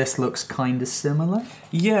pose, and this looks kind of similar.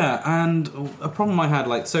 Yeah, and a problem I had,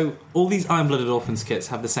 like, so all these Iron-Blooded Orphans kits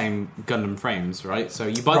have the same Gundam frames, right? So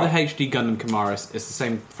you buy the HD Gundam Chimaris, it's the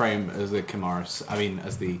same frame as the Chimaris. I mean,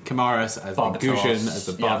 as the Chimaris, as Barbatos. the Gushin, as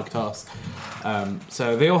the Yeah. Barbatos.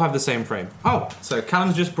 So they all have the same frame. Oh, so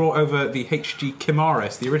Callum's just brought over the HD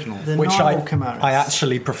Chimaris, the original. The Which normal Chimaris. I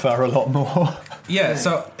actually prefer a lot more. Yeah,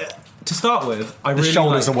 so to start with, I The really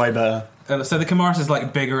shoulders like... are way better. So the Chimaris is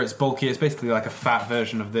like bigger, it's bulky, it's basically like a fat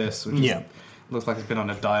version of this, which Yeah. looks like it's been on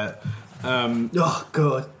a diet. Oh,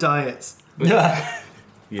 God, diets. Yeah.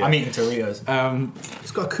 Yeah. I'm eating Doritos.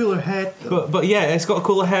 It's got a cooler head. though. But yeah, it's got a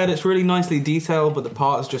cooler head. It's really nicely detailed, but the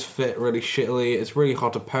parts just fit really shittily. It's really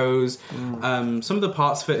hard to pose. Some of the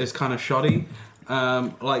parts fit is kind of shoddy.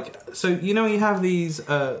 Like, so you know, you have these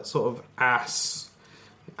sort of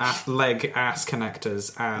leg ass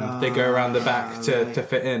connectors, and they go around the back to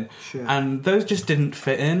fit in. Sure. And those just didn't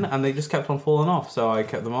fit in, and they just kept on falling off. So I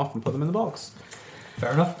kept them off and put them in the box.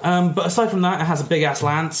 Fair enough. But aside from that, it has a big ass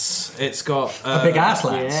lance. It's got A big ass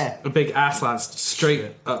lance. Yeah. a big ass lance straight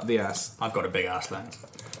up the ass. I've got a big ass lance.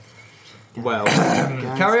 Well.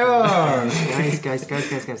 Carry on. Guys.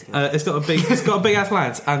 It's got a big ass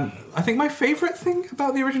lance, and I think my favourite thing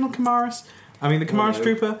about the original Chimaris, I mean the Chimaris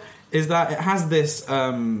Trooper, is that it has this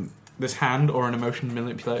this hand or an emotion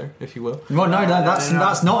manipulator, if you will. Well, no, that's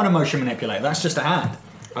not an emotion manipulator. That's just a hand.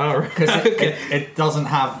 Oh, Because it doesn't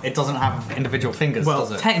have individual fingers, well,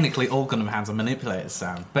 does it? technically all Gundam hands are manipulators,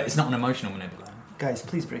 Sam. But it's not an emotional manipulator. Guys,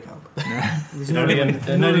 please break up. It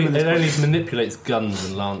only manipulates guns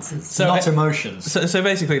and lances. So not emotions. So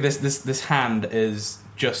basically, this hand is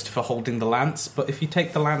just for holding the lance, but if you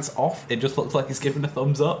take the lance off, it just looks like it's giving a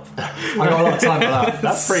thumbs up. I got a lot of time for that.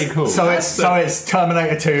 That's pretty cool. So it's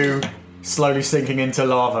Terminator 2 slowly sinking into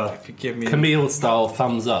lava. If you give me Camille style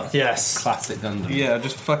thumbs up. Yes. Classic Gundam. yeah,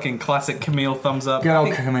 just fucking classic Camille thumbs up. Good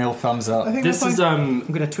old Camille thumbs up. This is I'm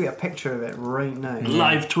going to tweet a picture of it right now.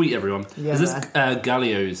 live tweet, everyone. Yeah. Is this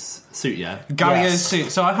Galio's suit? Yeah. Galio's Yes.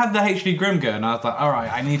 suit. So I had the HD Grimgird, and I was like, all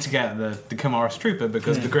right, I need to get the Chimaris Trooper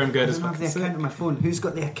because the Grimgird I is don't have fucking the account sick. on my phone. Who's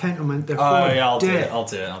got the account on their Oh phone? yeah, I'll do it.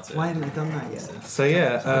 it. Why haven't I done that yet? So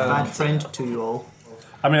yeah, Bad friend to you all.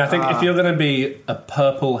 I mean, I think if you're going to be a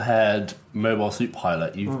purple-haired mobile suit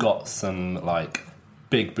pilot, you've got some like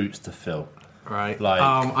big boots to fill. right. like-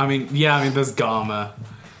 I mean, there's Garma.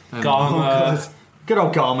 Garma. Good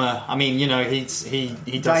old Garma. I mean, you know, he does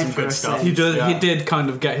Died some for good a stuff. second. He did kind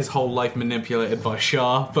of get his whole life manipulated by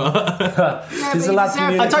Shah, but There's a lad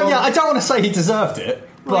from I don't want to say he deserved it,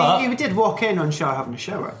 but Well, you did walk in on Shah having a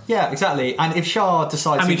shower. yeah, exactly. And if Shah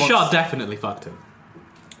decides, I mean, he Shah wants, definitely fucked him.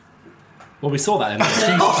 Well, we saw that in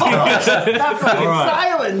That fucking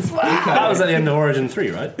silence! Wow. that was at the end of Origin 3,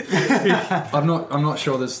 right? I'm not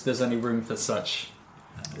sure there's any room for such.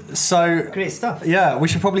 So Great stuff. yeah, we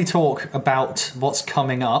should probably talk about what's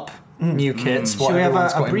coming up, new kits. What Should we have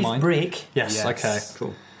everyone's got a in brief mind. break? Yes. Okay.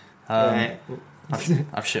 Cool.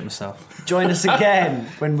 I've shit myself. Join us again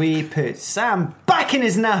when we put Sam back in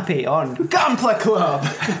his nappy on Gunpla Club.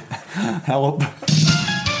 Help.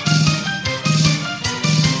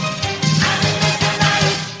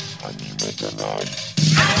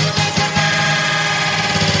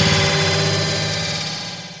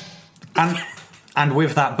 And And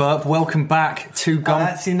with that burp, welcome back to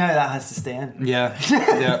Gun. See, now that has to stay in.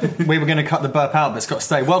 Yeah. We were going to cut the burp out, but it's got to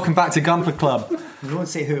stay. Welcome back to Gunpla Club. We won't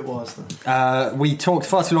say who it was, though. We talked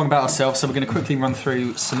far too long about ourselves, so we're going to quickly run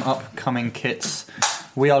through some upcoming kits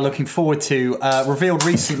we are looking forward to. Revealed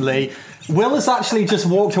recently, Will has actually just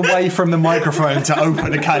walked away from the microphone to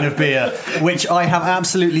open a can of beer, which I have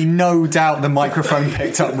absolutely no doubt the microphone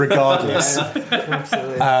picked up regardless.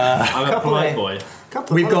 Absolutely. I'm a polite boy.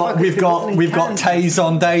 We've got Taze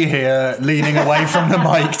on day here, leaning away from the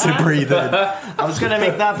mic to breathe in. I was going to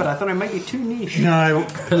make that, but I thought it might be too niche. No,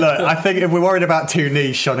 look, I think if we're worried about too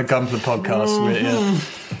niche on a Gunpla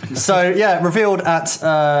podcast, So revealed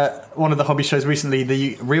at one of the hobby shows recently,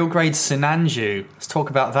 the Real Grade Sinanju. Let's talk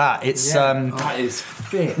about that. It's That is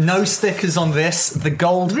fit. no stickers on this. The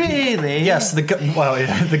gold, Really? yes.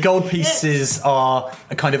 The gold pieces are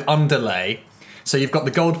a kind of underlay. So you've got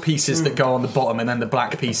the gold pieces that go on the bottom, and then the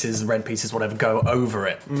black pieces, red pieces, whatever, go over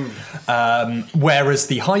it. Whereas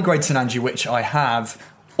the high grade Sinanju, which I have,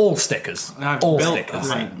 all stickers, I've all built stickers.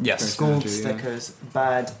 that. Yes, Gold Juju, yeah. stickers,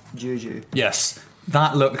 bad juju. yes,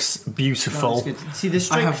 that looks beautiful. That's good. See, the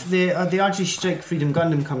strike, the RG Strike Freedom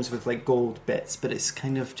Gundam comes with like gold bits, but it's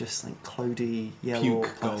kind of just like cloudy yellow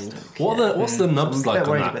Puke plastic. gold. What's the nubs I'm a like bit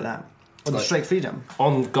worried on about that? that. On the Like- Strike Freedom,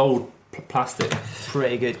 On gold plastic.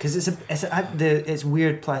 pretty good because it's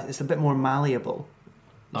weird plastic. It's a bit more malleable.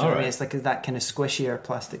 Do you know what I mean? Alright. It's like that kind of squishier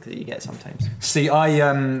plastic that you get sometimes. See,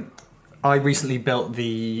 I recently built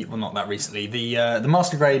not that recently, the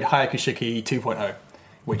Master Grade Hayakushiki 2.0,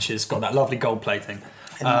 which has got that lovely gold plating.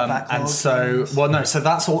 And so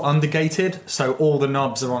that's all undergated, so all the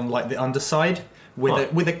knobs are on like the underside,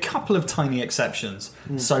 with a couple of tiny exceptions.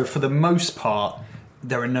 So for the most part,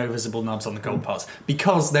 there are no visible knobs on the gold parts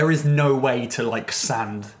because there is no way to like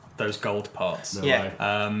sand those gold parts. No Yeah.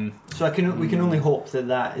 way. So we can only hope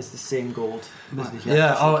that is the same gold as the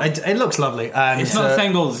Yeah. Hyakushiki. Oh, it looks lovely. And It's not the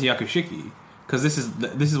same gold as Yakushiki, because this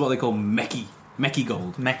is what they call Meki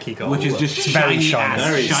gold, Meki gold, which is just It's very shiny,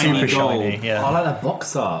 shiny, ass, shiny super gold. shiny. Yeah. I like that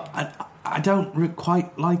box art. I don't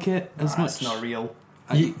quite like it as much. It's not real.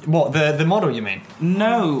 What the model you mean?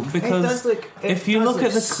 No, It because does look- it if you does look look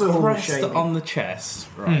at the so crest shiny. on the chest,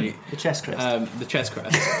 right? The chest crest. The chest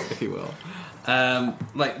crest, if you will.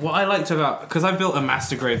 Like what I liked about, because I've built a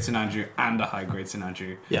master grade Sinanju and a high grade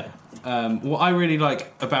Sinanju. Yeah. What I really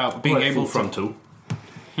like about being able full to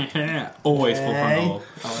frontal. always full frontal.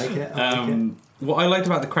 I like it. What I liked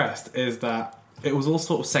about the crest is that it was all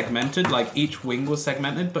sort of segmented, like each wing was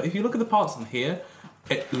segmented. But if you look at the parts on here,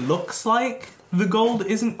 it looks like the gold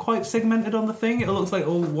isn't quite segmented on the thing. It looks like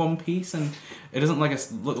all one piece, and it doesn't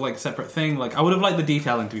look like a separate thing. Like I would have liked the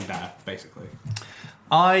detailing to be there, basically.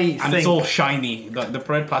 And it's all shiny. Like the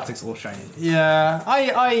red plastic's all shiny. Yeah,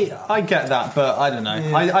 I get that, but I don't know.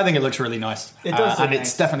 Yeah. I think it looks really nice. It does look and it's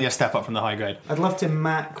nice. definitely a step up from the high grade. I'd love to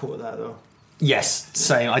matte coat that though. Yes,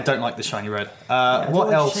 same. I don't like the shiny red. I don't What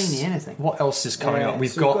like else? shiny anything. What else is coming up?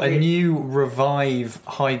 We've so got we've a got the- new Revive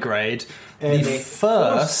high grade. The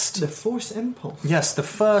first, the Force Impulse. yes, the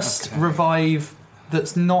first Okay. Revive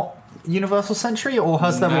that's not Universal Century, or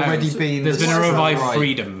has there No, already been? There's been a What's that, Revive right?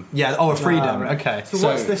 Freedom. Yeah. Oh, a Freedom. right. Okay. So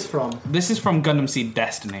what's this from? This is from Gundam Seed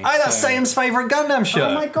Destiny. Oh, that's so- Sam's favourite Gundam show.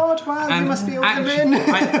 Oh my god, wow, you And must be over actually, the moon.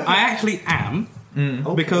 I actually am.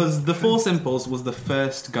 Okay. Because the Force Impulse was the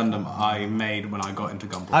first Gundam I made when I got into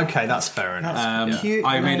Gunpla. Okay, that's fair enough. That's cute,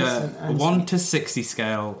 I made nice, a and 1 to 60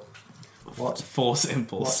 scale What? Force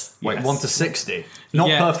Impulse. Wait, Yes. 1 to 60, not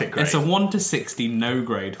Yeah, perfect grade. It's a 1 to 60 no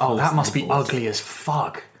grade. Oh, Force that must be Impulse. ugly as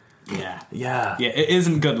fuck. Yeah. Yeah. Yeah, it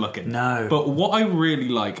isn't good looking. No. But what I really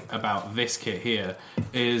like about this kit here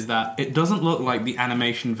is that it doesn't look like the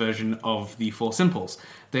animation version of the Force Impulse.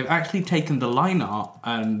 They've actually taken the line art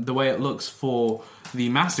and the way it looks for the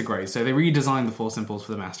Master Grade. So they redesigned the Force Impulse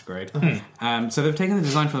for the Master Grade. So they've taken the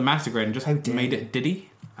design for the Master Grade and just How dare made you. it Diddy.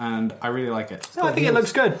 And I really like it. No, I think it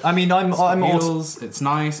looks good. I mean, I'm Heels, it's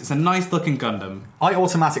nice. It's a nice looking Gundam. I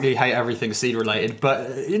automatically hate everything seed related,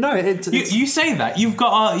 but you know, it's You say that you've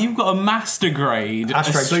got a Master Grade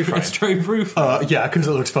Astro Blue Frame. Astro Blue Frame. yeah, because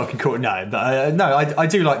it looks fucking cool. No, I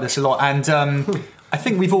do like this a lot, and I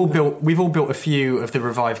think we've all built a few of the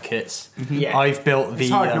Revive kits. Yeah. I've built the.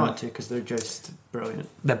 It's hard not to because they're just brilliant.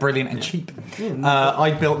 They're brilliant and cheap.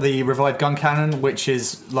 I built the Revive gun cannon, which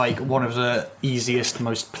is like one of the easiest,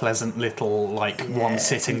 most pleasant little one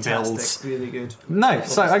sitting fantastic, builds. Really good. No,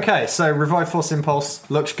 so Revive Force Impulse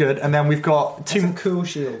looks good, and then we've got It's a cool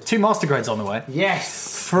shield. two Master Grades on the way.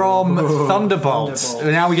 Yes. From Thunderbolts. Thunderbolts.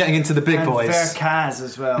 Now we're getting into the big And boys. Verkaz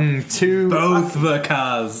as well. Two. Both the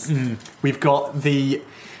cars. We've got the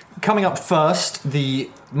coming up first, the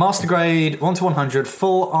Master Grade 1-100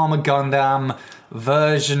 Full Armor Gundam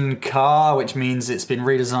version car, which means it's been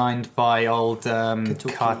redesigned by old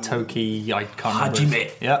Katoki. I can't remember.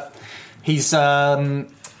 Hajime. Yep. He's man.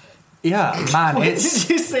 It's Did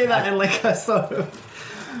you say that in like a sort of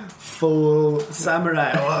full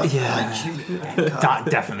samurai? that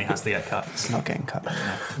definitely has to get cut. It's not getting cut.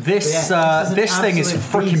 This But yeah, this thing is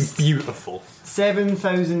absolute freaking beast. beautiful.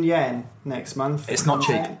 7,000 yen next month. It's not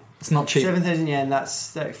cheap. It's not cheap. 7,000 yen.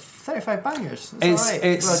 That's 35 bangers. It's- Alright.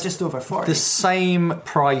 it's well, just over 40. The same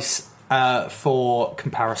price for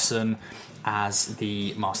comparison as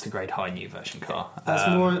the Master Grade High New version car.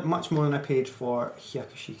 That's much more than I paid for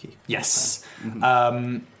Hyakushiki. Yes.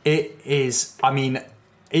 It is, I mean,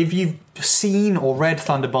 if you've seen or read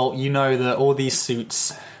Thunderbolt, you know that all these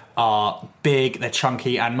suits are big, they're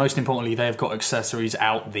chunky, and most importantly, they've got accessories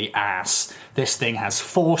out the ass. This thing has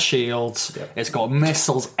 4 shields. Yep. It's got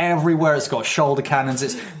missiles everywhere. It's got shoulder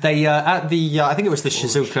cannons. They at the I think it was the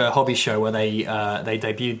Shizuoka Hobby Show where they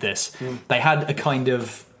debuted this. They had a kind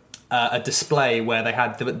of a display where they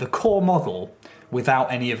had the core model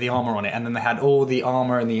without any of the armor on it, and then they had all the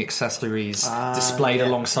armor and the accessories displayed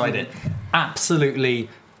alongside it. Absolutely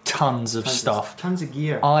tons of stuff. Tons of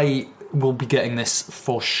gear. I will be getting this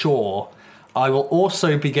for sure. I will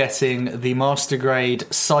also be getting the Master Grade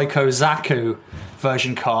Psycho Zaku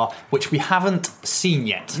version car, which we haven't seen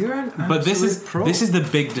yet. You're an But this absolute pro. is the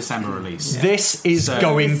big December release. This is So-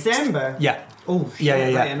 going... December. Yeah. Oh, shit,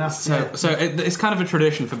 Yeah. right enough. So it's kind of a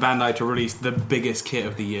tradition for Bandai to release the biggest kit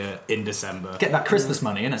of the year in December. Get that Christmas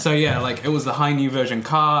money, innit? So yeah, like it was the high new version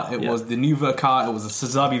car, it Yeah. was the new Ver car, it was the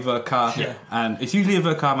Suzabi Ver car, Yeah. and it's usually a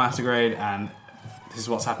Ver car Master Grade, and this is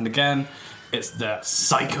what's happened again. It's the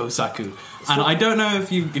Psycho Saku, and I don't know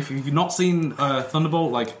if you've not seen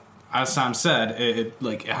Thunderbolt. Like as Sam said, it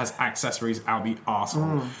has accessories out the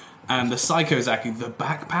arsehole. And the Psycho Zaku, the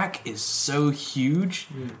backpack is so huge,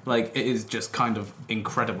 like it is just kind of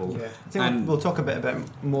incredible. Yeah. I think And we'll talk a bit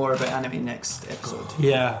more about anime next episode.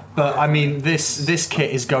 Yeah, but I mean, this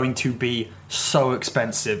kit is going to be so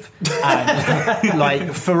expensive, and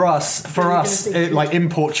like for us, like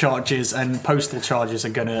import charges and postal charges are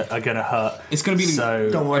gonna hurt. it's going to be So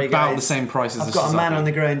Don't worry, about guys. the same price as I've the got a man Suzabi. on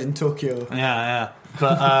the ground in Tokyo. yeah,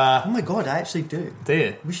 but Oh my god, I actually do.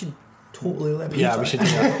 dear, We should totally let me. yeah, we should do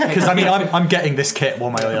that because I mean, I'm getting this kit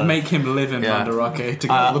one way or the other. Make him live in Yeah. Mandarake to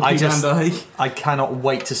get I the just- Bandai. I cannot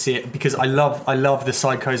wait to see it because I love the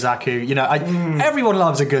Psycho Zaku. You know, everyone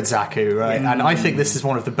loves a good Zaku, right? And I think this is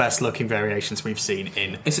one of the best looking variations we've seen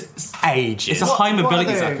in It's ages. It's a high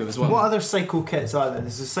mobility other- Zaku as well. What other Psycho kits are there?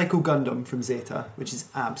 There's a Psycho Gundam from Zeta, which is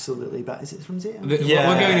absolutely bad. Is it from Zeta? Yeah.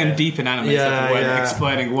 We're going in deep in anime Yeah, stuff when yeah.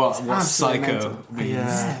 explaining what absolutely Psycho mental. means.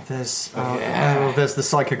 Yeah, there's the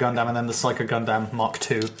Psycho Gundam and then the Psycho Gundam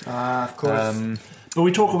Mark II. Of course. But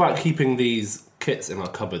we talk about keeping these kits in our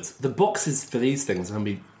cupboards. The boxes for these things are going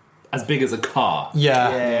to be as big as a car.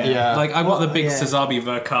 Yeah. Like I got the big Yeah. Suzabi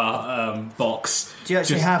Verkar box. Do you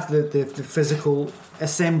actually Just- have the physical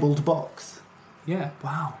assembled box? Yeah.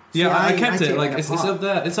 Wow. Yeah, See, I kept take it. Like it's apart. up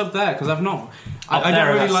there. It's up there because I've not. Up I there don't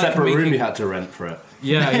in really that like separate making. room you had to rent for it.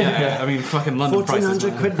 Yeah. I mean, fucking London prices.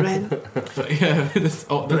 1,400 quid rent. Yeah.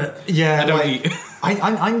 Yeah, I don't like, eat.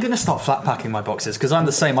 I'm going to start flat packing my boxes because I'm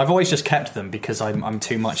the same. I've always just kept them because I'm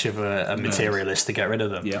too much of a materialist to get rid of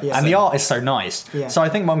them. Yeah. Yeah. And the art is so nice. Yeah. So I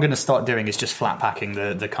think what I'm going to start doing is just flat packing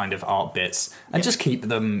the kind of art bits and just keep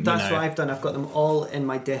them. That's you know. what I've done. I've got them all in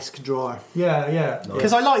my desk drawer. Yeah.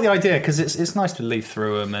 Because I like the idea because it's nice to leaf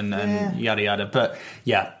through them and yada yada. But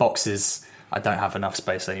yeah, boxes. I don't have enough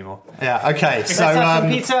space anymore. Yeah. Okay. So Let's have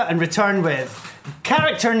some pizza and return with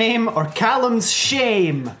character name or Callum's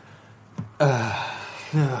shame.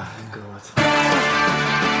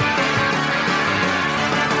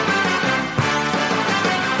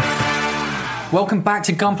 welcome back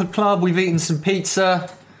to Gunpla Club. We've eaten some pizza.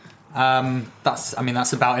 That's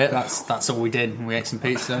about it. That's all we did. We ate some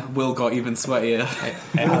pizza. Will got even sweatier.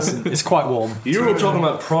 It's quite warm. You were all talking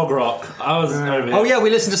about prog rock. I was over here. Oh yeah, we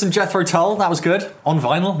listened to some Jethro Tull. That was good on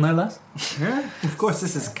vinyl, no less. Of course,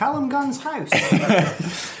 this is Callum Gunn's house.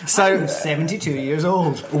 So 72 years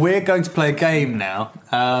old. we're going to play a game now.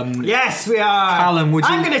 Yes, we are. Callum, would you-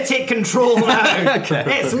 I'm going to take control now. Okay.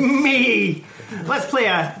 It's me. Let's play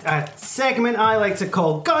a segment I like to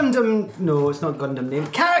call Gundam. No, it's not Gundam name.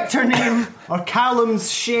 Character name or Callum's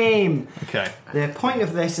shame. Okay. The point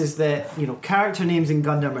of this is that, character names in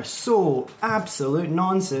Gundam are so absolute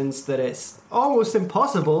nonsense that it's almost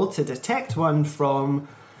impossible to detect one from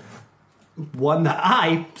one that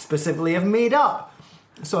I specifically have made up.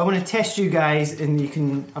 So I want to test you guys, and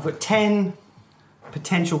I've got 10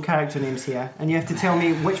 potential character names here, and you have to tell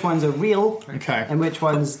me which ones are real Okay. and which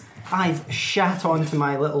ones I've shat onto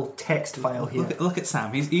my little text file here. Look at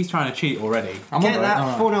Sam. He's trying to cheat already. Get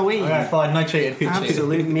that phone away, Okay, you fine. No cheating.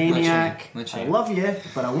 absolute maniac. No cheating. I love you,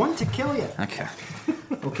 but I want to kill you. Okay.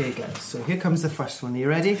 Okay, guys. So here comes the first one. Are you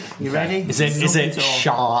ready? You ready? Is it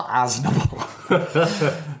Shah Aznable?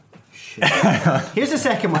 Here's the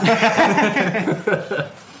second one.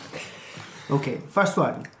 Okay, first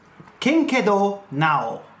one. King Kedo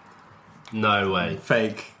now. No way.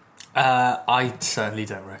 Fake. I certainly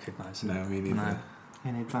don't recognise it. No, me neither. No.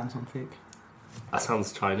 Any advance on fake? That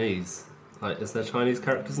sounds Chinese. Like, is there Chinese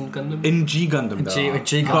characters in Gundam? In G Gundam, G but,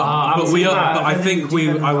 Gundam. but we are. But I G think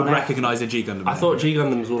Gundam I would on F. recognise a G Gundam. I thought G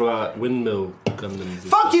Gundam was all about windmill Gundams.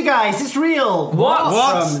 Fuck you guys, it's real! What?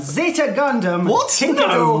 From Zeta Gundam. What? King No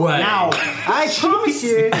Kedo way. now. I promise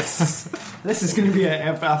you. This is going to be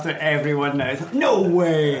after everyone knows. No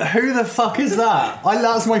way! Who the fuck is that?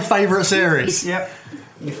 That's my favourite series. Yep.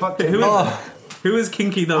 You fucked it. Who is, Oh. who is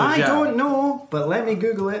Kinky though? I Zhao? don't know, but let me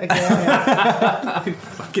Google it again.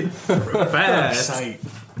 Fucking fair.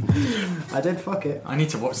 I did fuck it. I need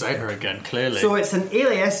to watch Zeta again, clearly. So it's an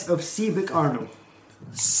alias of Seabook Arno.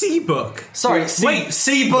 C-Book. Sorry, Wait,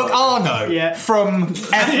 Seabook Arno Yeah. from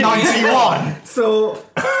F91. So.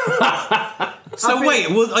 So wait,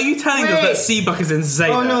 are you telling us that Wait. C-Buck is in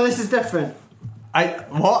Zeta? Oh no, this is different.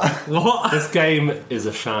 What? What? This game is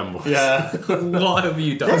a shambles. Yeah. What have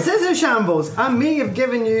you done? This is a shambles. I may have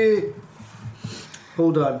given you.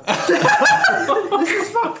 Hold on. This is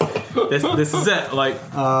fucked. This is it. Like,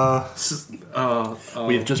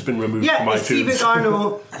 We've just been removed Yeah, from it's iTunes. Seabook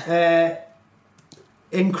Arno.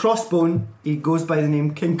 In Crossbone, he goes by the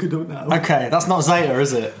name King Kedo now. Okay, that's not Zeta,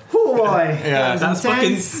 is it? Oh boy. Yeah, that's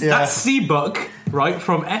intense. fucking. Yeah. That's C-Buck, right,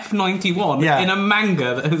 from F91 Yeah. in a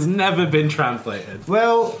manga that has never been translated.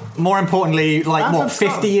 Well, More importantly, like, I'm what, from 50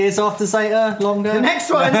 Scotland. years after Zeta? Longer? the next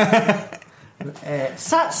one.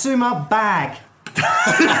 Satsuma Bag.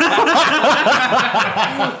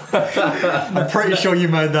 I'm pretty sure you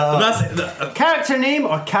made that up. That's Character name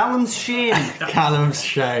or Callum's Shame? Callum's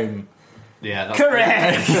Shame. Yeah, that's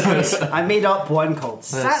Correct. I made up one called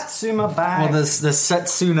Satsuma Bag. Well, there's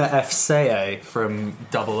Setsuna F. Seiei from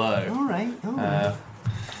Double O. All right.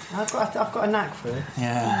 I've got a knack for it.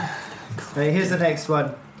 Yeah. Right, here's the next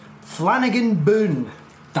one. Flanagan Boone.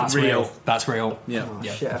 That's Real. real. That's real. yeah.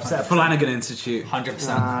 Shit, I've set a Flanagan Institute. 100%.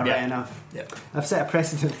 right yeah. enough. Yeah. I've set a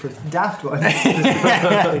precedent for daft ones.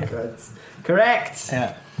 Really good. Correct.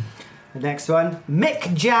 Yeah. The next one.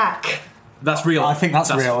 Mick Jack. That's real. I think that's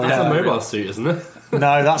real, That's yeah. a mobile suit, isn't it?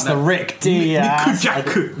 No, that's the Rick Diaz.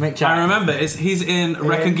 Mick Mick Jack. I remember. He's in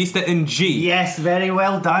Reconquista in G. Yes, very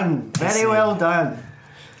well done. Very well done.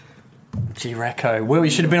 G-Reco. Will, you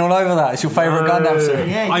should have been all over that. It's your favourite Gundam series.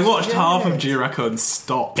 Yeah, I you watched should. half of G-Reco and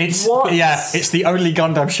stopped. It's What? yeah, it's the only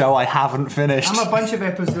Gundam show I haven't finished. I'm a bunch of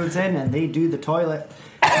episodes in and they do the toilet.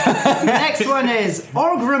 The next one is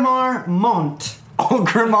Orgrimmar Mont.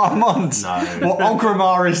 Orgrimmar Mont. No. Well,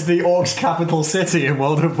 Orgrimmar is the Orcs' capital city in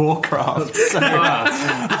World of Warcraft. So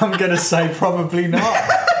I'm gonna say probably not.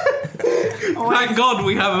 Thank God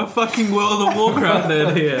we have a fucking World of Warcraft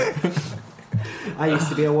nerd here. I used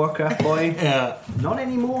to be a Warcraft boy. Yeah. Not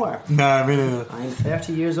anymore. No, I mean. I'm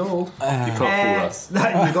 30 years old. You can't fool us.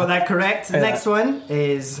 You got that correct. The next one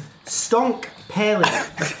is Stonk Pelly.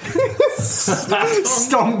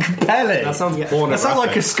 Stonk Pelly. That sounds Yeah. That sounds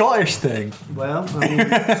like a pornographic. Scottish thing. Well, I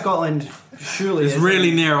mean, Scotland surely It's is.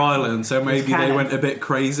 really near Ireland, so maybe they canon. went a bit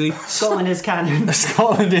crazy. Scotland is canon.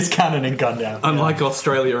 Scotland is canon in Gundam. Unlike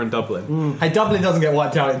Australia and Dublin. Hey, Dublin doesn't get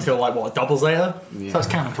wiped out until like what, Double Zeta? So it's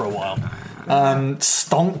canon for a while.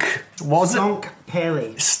 Stonk. What was it? Stonk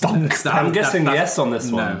Pelly. Stonk. I'm guessing That's- yes on this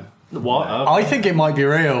no. one. What? I think it might be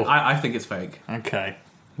real. I think it's fake. Okay.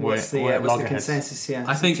 What's We're the loggerheads. consensus here?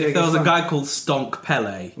 I think if there was a guy called Stonk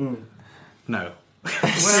Pele, no.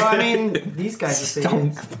 Well, I mean, these guys are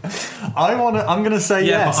saying Stonk. I'm gonna say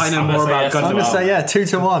Yeah, yes. but I know I'm gonna more say about yes Gundam. I'm gonna say yeah,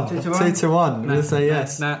 2-1. 2-1. 2-1. I'm gonna say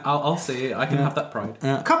yes. No, I'll see it. I can have that pride.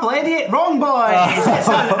 couple idiot wrong boys. It's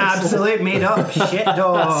an absolute made up shit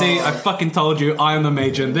dog. See, I fucking told you I am the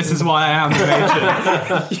major, and this is why I am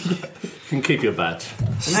the major. You can keep your badge.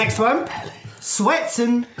 The next one,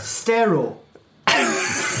 Sweatson Stero.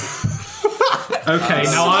 Okay,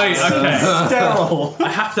 now okay. Sterile. I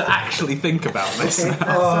have to actually think about this. Okay,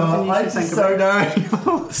 that's something you I should think just about. don't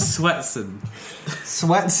know. Sweatson.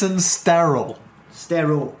 Sweatson sterile.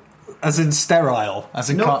 Stero. As in sterile. As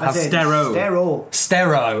in No, can't have as in Stero. Stero.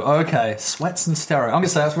 Stero. Okay. Sweatson sterile. I'm gonna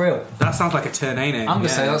say that's real. That sounds like a Ternay name. I'm gonna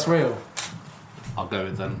say that's real. I'll go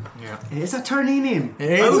with them. It is a tourney name.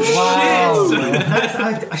 It is.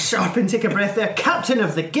 That's a sharp intake of breath there. Captain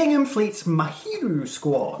of the Gingham Fleet's Mahiru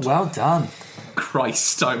squad. Well done.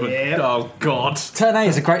 Christ, I would. Yep. Oh God. Turn A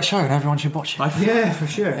is a great show and everyone should watch it. Yeah, for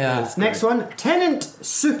sure. Yeah. Next one, Tenant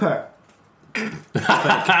Super.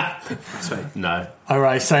 No.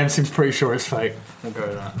 Alright, Sam seems pretty sure it's fake. We'll go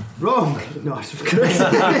with that. Wrong. No, it's correct.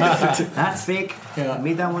 That's fake. Yeah. I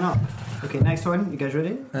made that one up. Okay, next one. You guys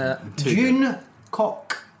ready? Two. June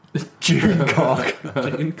Cock. June cock.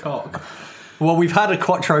 Chicken cock. Well, we've had a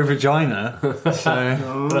Quattro vagina, so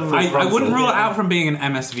I wouldn't rule it out from being an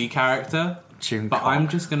MSV character, June but cock. I'm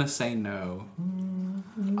just gonna say no.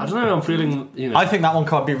 I don't know. I'm feeling. You know. I think that one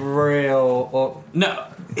can't be real. Or No,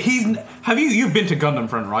 you've been to Gundam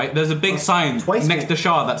Front, right? There's a big sign Twice, next mate. to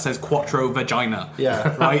Shah that says Quattro Vagina.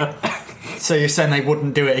 yeah. Right? So you're saying they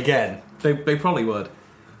wouldn't do it again? they probably would.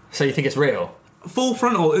 So you think it's real? Full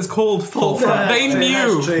frontal is called full front. They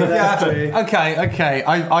knew. That's true. Okay.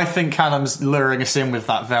 I think Callum's luring us in with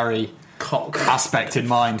that very Cock. aspect in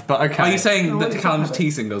mind. But okay. Are you saying what that are you Callum's talking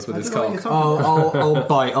teasing us with his I don't know what cock? you're talking about. I'll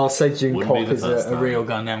bite. I'll say June Wouldn't be Cock the is first a time. real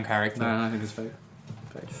Gundam character. No, I think it's fake.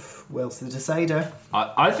 Well's the decider.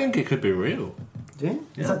 I think it could be real. Do you?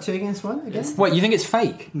 Is that 2 against 1 again? Wait, you think it's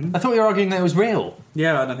fake? I thought you were arguing that it was real.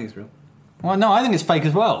 Yeah, I don't think it's real. Well, no, I think it's fake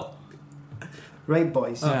as well. Right,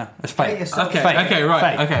 boys. Yeah, it's fake. Right, it's Okay, Fake. okay,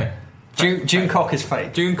 right, Fake. okay. June Cock is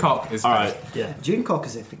fake. June Cock is All fake. right. Yeah. June Cock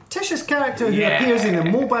is a fictitious character who Yeah. appears in the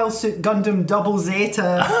Mobile Suit Gundam Double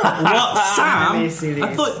Zeta. What, Sam? anime series.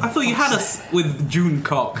 I thought you had us with June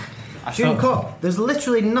Cock. June Cock. There's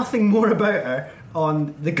literally nothing more about her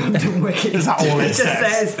on the Gundam wiki. Is that all it just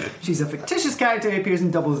says? says she's a fictitious character who appears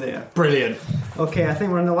in Double Zeta. Brilliant. Okay, I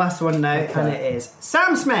think we're on the last one now, and it is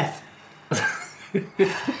Sam Smith.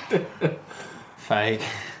 Fake.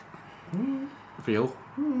 Real.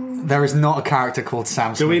 There is not a character called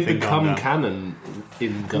Sam Do Smith we in become Gundam. canon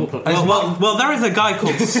in Gundam? Well, there is a guy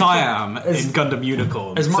called Siam in Gundam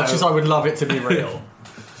Unicorn. As much so- as I would love it to be real,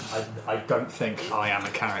 I don't think I am a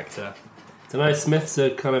character. Don't know. Smith's a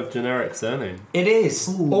kind of generic surname. It is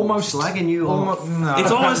almost slagging you off. No.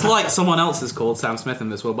 It's almost like someone else is called Sam Smith in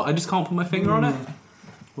this world, but I just can't put my finger on it.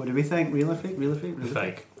 What do we think? Real or fake? Real or fake? Real or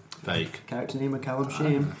fake. Fake. Character name of Callum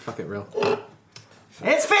Shame. Fuck it, real.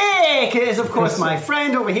 It's fake! It is, of course, my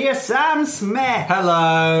friend over here, Sam Smith.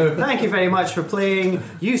 Hello. Thank you very much for playing.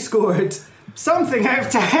 You scored something out of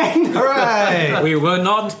 10. Hooray! We were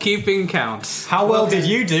not keeping count. How well did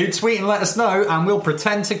you do? Tweet and let us know, and we'll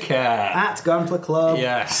pretend to care. At Gunpla Club.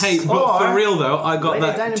 Yes. Hey, but Or- for real though, I got Write it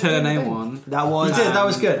down that and Turn put it A in. one. That was You did. That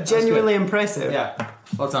was good. That was genuinely impressive. Yeah.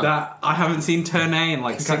 Well done. That I haven't seen Turn A in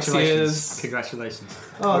like 6 years. Congratulations.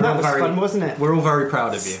 Oh, that all was very- fun, wasn't it? We're all very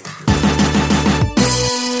proud of you.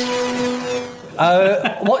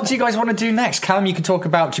 What do you guys want to do next? Callum, you can talk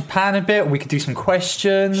about Japan a bit. We could do some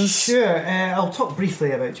questions. Sure, I'll talk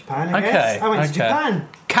briefly about Japan, I Okay, guess. I went to okay. Japan.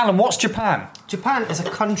 Callum, what's Japan? Japan is a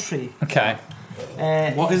country. Okay.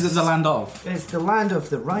 What is it the land of? It's the land of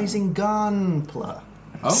the rising Gunpla.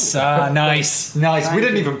 Nice. Nice. We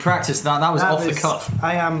didn't even practice that. That was That off the was- cuff.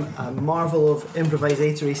 I am a marvel of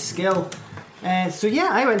improvisatory skill. So yeah,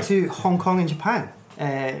 I went to Hong Kong and Japan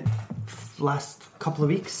last couple of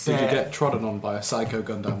weeks. Did you get trodden on by a psycho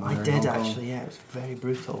Gundam? I did actually, yeah. It was very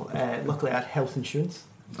brutal. Luckily, I had health insurance.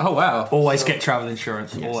 Oh wow. Always get travel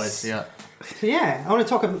insurance. Yes. Always, yeah. So yeah, I want to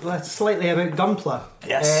talk slightly about Gunpla.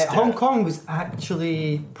 Yes, do Hong it. Kong was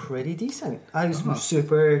actually pretty decent. I was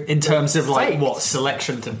super In terms of like psyched. what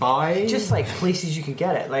selection to buy, Just like places you could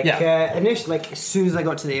get it. Like Yeah. initially, like as soon as I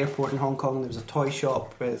got to the airport in Hong Kong, there was a toy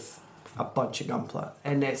shop with a bunch of Gunpla,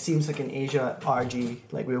 and it seems like in Asia, RG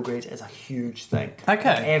like real grade is a huge thing. Okay.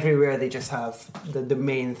 Like, everywhere they just have the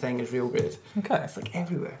main thing is real grade. Okay. It's like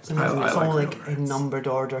everywhere. Sometimes I it's like all real like in numbered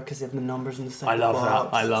order because they have the numbers in the side. I love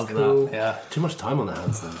that. I love that. Yeah. Too much time on their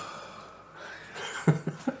hands then.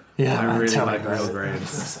 Yeah. I man, really tell me like about real it.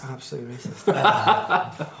 grades. That's absolutely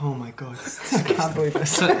racist. Oh my god, I can't believe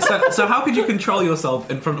this. So how could you control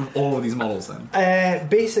yourself in front of all of these models then?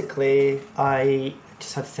 Basically, I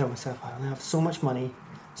just had to tell myself I only have so much money,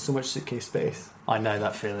 so much suitcase space. I know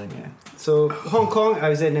that feeling. Yeah. So Hong Kong, I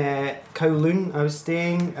was in Kowloon. I was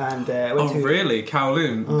staying, and I went Oh to. really?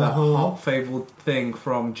 Kowloon, that Uh-huh. hot fabled thing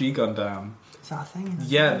from G Gundam. Is that a thing?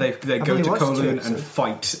 Yeah, they I've go only to watched two Kowloon and episodes.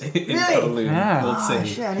 fight in Really? Kowloon. Yeah. We'll Ah, see.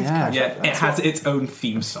 shit, I need to Yeah. catch Yeah, up. it That's has what- its own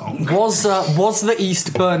theme song. Was the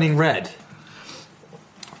East burning red?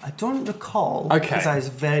 I don't recall. Okay. Because I was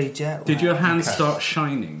very jet lagged. Did your hand start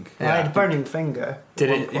shining? I had a burning finger. Did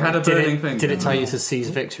it? You had a did burning it, finger. Did it tell you to seize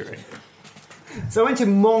victory? So I went to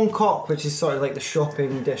Mongkok, which is sort of like the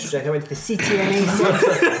shopping district. I went to the CTNA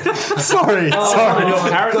Centre. Sorry. God,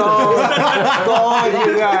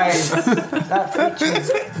 you guys. That features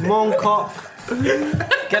Mongkok.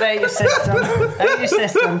 Get out of your system. Out of your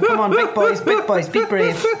system. Come on, big boys. Be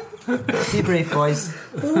brave. Be brave, boys.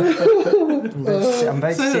 I'm about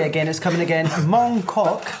to say it again. It's coming again.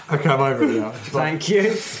 Mongkok. Okay, I'm over it now. Thank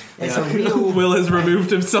you. It's a real... Will has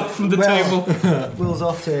removed himself from the table. Will's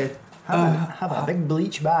off to have a big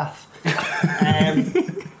bleach bath.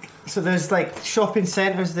 So there's like shopping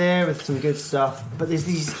centres there with some good stuff, but there's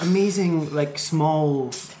these amazing like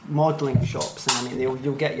small modelling shops, and I mean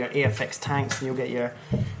you'll get your Airfix tanks and you'll get your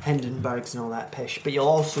Hindenburgs and all that pish, but you'll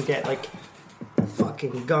also get like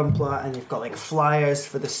fucking Gunpla, and you've got like flyers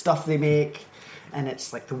for the stuff they make, and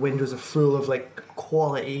it's like the windows are full of like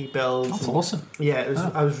quality builds. That's awesome.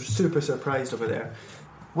 Yeah, I was super surprised over there.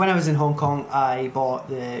 When I was in Hong Kong, I bought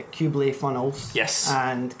the Cublé funnels. Yes,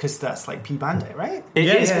 and because that's like P Bandit, right? It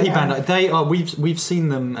is P Bandit. They are. We've seen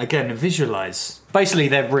them again. Visualize. Basically,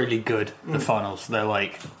 they're really good. The funnels. They're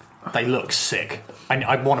like. They look sick.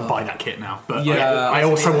 I want to buy that kit now, but I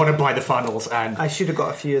also want to buy the funnels. And I should have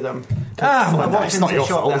got a few of them. Well, I walked it's into not a your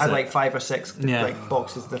shop fault, that is had it? like 5 or 6 like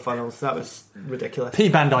boxes of the funnels. That was ridiculous.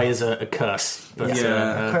 P Bandai is a curse. But,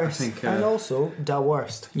 Curse. I think, and also the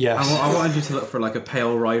worst. Yes. I wanted you to look for like a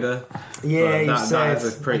Pale Rider. Yeah, you that said.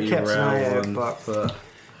 is a pretty I kept an eye rare out, one. but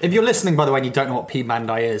If you're listening, by the way, and you don't know what P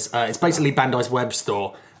Bandai is, it's basically Bandai's web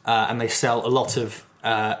store, and they sell a lot of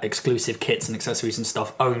exclusive kits and accessories and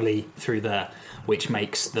stuff only through there, which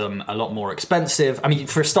makes them a lot more expensive. I mean,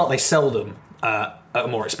 for a start, they sell them at a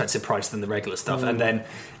more expensive price than the regular stuff, and then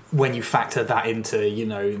when you factor that into,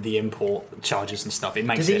 the import charges and stuff, it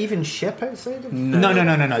makes do they even ship outside of?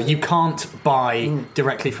 No. You can't buy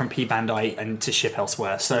directly from P Bandai and to ship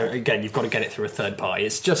elsewhere. So again, you've got to get it through a third party.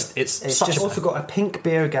 It's such just a also got a pink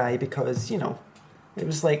bear guy because it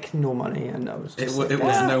was like no money, and I was just It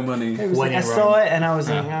was no money. It was When like, I in saw Rome. it and I was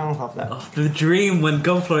like, I'll have that. The dream when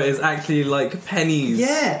Gunpla is actually like pennies.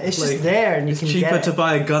 Yeah, it's Like, just there, and you it's can cheaper get to it.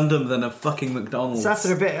 buy a Gundam than a fucking McDonald's. So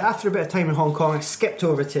after a bit of time in Hong Kong, I skipped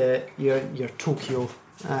over to your Tokyo.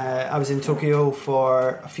 I was in Tokyo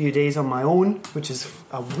for a few days on my own, which is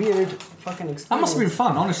a weird fucking experience. That must have been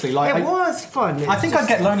fun, honestly. Like It was fun. I think I'd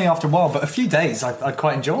get lonely after a while, but a few days I'd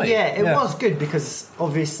quite enjoy. Yeah, it was good because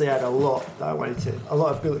obviously I had a lot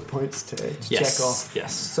of bullet points to check off.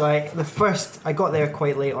 Yes. So I got there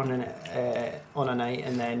quite late on a night,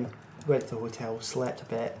 and then went to the hotel, slept a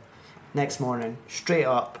bit. Next morning, straight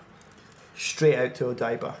out to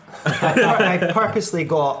Odaiba. I purposely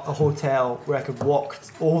got a hotel where I could walk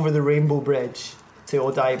over the Rainbow Bridge to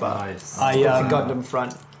Odaiba. Nice. To Gundam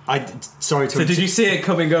Front. Did you see it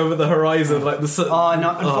coming over the horizon like the sun? Oh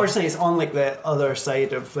no! Unfortunately, it's on like the other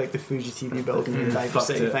side of like the Fuji TV building. in Odaiba Fucked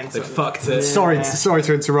City, it. thanks. They fucked it. Sorry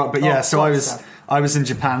to interrupt, but Oh, so God, I was in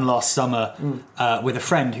Japan last summer with a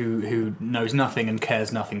friend who knows nothing and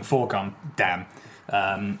cares nothing for Gundam.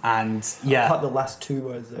 Cut the last 2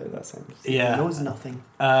 words out. That sentence. Yeah. Knows nothing.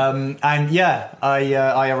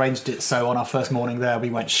 I arranged it so on our first morning there we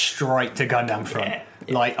went straight to Gundam Front. Yeah.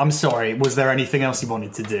 Like, I'm sorry, was there anything else you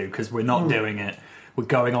wanted to do? Because we're not doing it. We're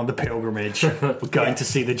going on the pilgrimage. We're going to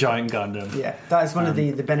see the giant Gundam. Yeah, that is one of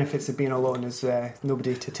the benefits of being alone is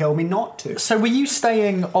nobody to tell me not to. So were you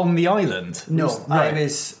staying on the island? No, Right. I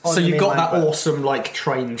was. On So the you've got that mainland, but- awesome like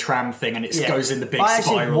train tram thing, and it Yeah. goes in the big I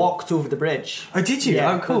actually spiral. walked over the bridge. Oh, did you?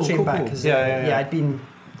 Yeah, Oh, cool, the train cool, back, cool. 'cause, Yeah. I'd been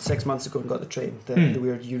 6 months ago and got the train, the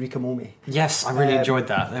weird Eureka Momi. Yes, I really enjoyed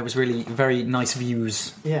that. There was really very nice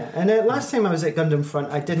views. Yeah, and last time I was at Gundam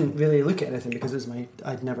Front, I didn't really look at anything because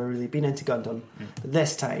I'd never really been into Gundam. But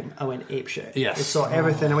this time, I went apeshit. Yes. I saw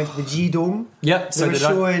everything. I went to the G Dome. Yep. They So were did I.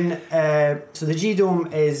 showing. So the G Dome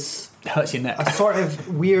is Hurts your neck. a sort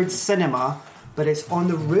of weird cinema, but it's on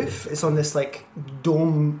the roof. It's on this like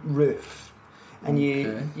dome roof, and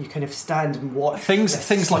you kind of stand and watch Things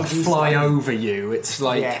this like TV fly slide. over you. It's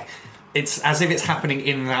like Yeah. it's as if it's happening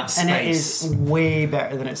in that space. And it is way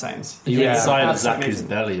better than it sounds. Are you Yeah. inside of Absolutely Zaku's amazing.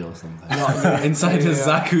 belly or something? Inside of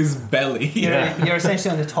Zaku's belly. You're essentially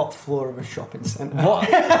on the top floor of a shopping centre. What?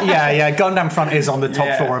 yeah. Gundam Front is on the top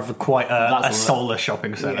Yeah. floor of quite a That's a solar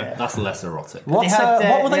shopping centre. Yeah. That's less erotic. What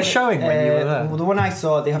were they showing when you were there? Well, the one I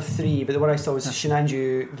saw, they have 3, but the one I saw was the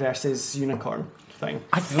Shinanju versus Unicorn thing.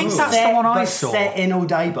 I think that's the one I saw. Set in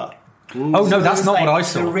Odaiba. Oh no, that's not what I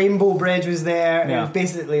saw. The Rainbow Bridge was there. Yeah. It was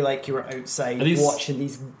basically like you were outside Are these- watching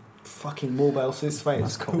these fucking mobile suits fight.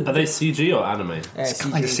 It's cool. Are they CG or anime? It's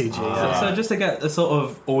kind of CG. Yeah. So just to get a sort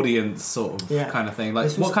of audience sort of kind of thing, like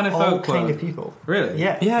This was what kind of all folk kind were- of people. Really?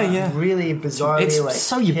 Yeah. Really bizarrely, It's like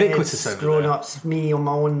so ubiquitous kids, over there. grown-ups, me on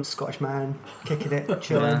my own Scottish man, kicking it,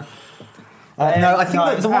 chilling. Yeah. No, I think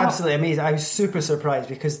that it's the one absolutely amazing. I was super surprised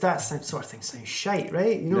because that sort of thing sounds shite,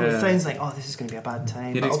 right? You know, Yeah. it sounds like, oh, this is going to be a bad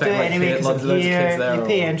time. You'd But I'll do expect, it like, anyway because loads I'm of kids here. there You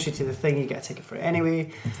pay or- entry to the thing, you get a ticket for it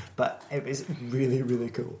anyway. But it was really, really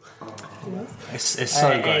cool. it's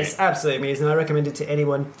so great. It's absolutely amazing. I recommend it to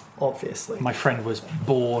anyone, obviously. My friend was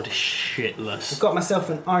bored shitless. I've got myself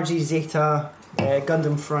an RG Zeta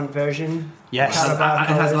Gundam Front version. Yes. Carabao It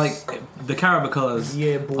has colours. like the Caraba colours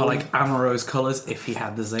Yeah, boy. are like Amarose colours if he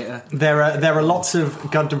had the Zeta. There are lots of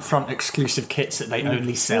Gundam Front exclusive kits that they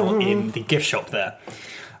only sell in the gift shop there.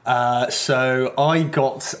 So I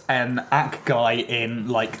got an Ak guy in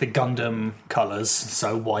like the Gundam colours,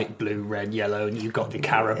 so white, blue, red, yellow, and you got the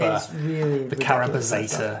Caraba, It's really the Caraba ridiculous, that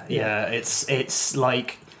Zeta. stuff. Yeah, it's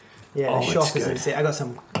like Yeah, Oh, the shop it's is good. insane. I got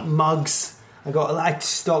some mugs. I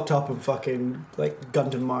stocked up on fucking like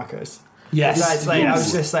Gundam markers. yes, That's like I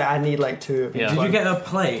was just like I need like two. Of Yeah. each Did you one. get a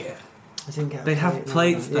plate? I didn't get. a They have plate, no.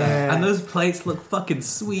 plates there, Yeah. and those plates look fucking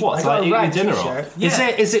sweet. What? I It's got like a eating rag dinner t-shirt. off. Yeah.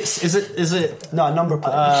 Is it No, a number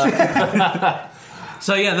plate.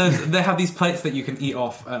 So yeah, they have these plates that you can eat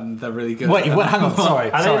off, and they're really good. Wait, hang on, sorry.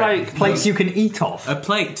 Are they sorry. like- plates you can eat off? A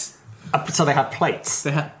plate. So they have plates.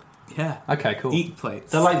 They have, yeah. Okay, cool. Eat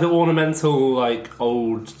plates. They're like the ornamental, like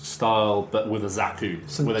old style, but with a Zaku,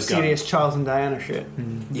 Some with a gun. serious Charles and Diana shit.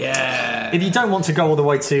 yeah. If you don't want to go all the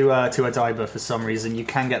way to Odaiba for some reason, you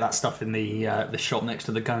can get that stuff in the shop next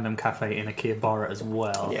to the Gundam Cafe in Akihabara as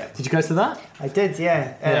well. Yeah. Did you go to that? I did,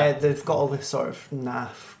 yeah. Yeah. They've got all this sort of naff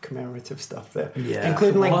commemorative stuff there, Yeah.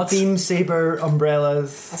 including like What? beam saber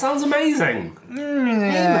umbrellas. That sounds amazing.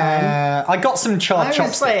 man. I got some I charred was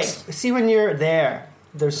chopsticks. like, see when you're there,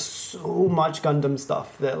 there's so much Gundam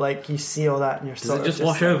stuff that like you see all that and you're Does sort it of just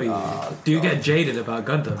wash like, over you? oh, Do you God. get jaded about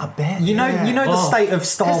Gundam? I bet. You know the Oh. state of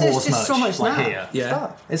Star 'Cause there's Wars just merch so much like naff here. Yeah.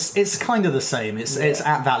 stuff. It's kind of the same. It's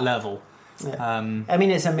at that level. Yeah. I mean,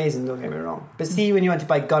 it's amazing. Don't get me wrong. But see, when you went to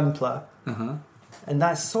buy Gunpla, and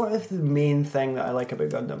that's sort of the main thing that I like about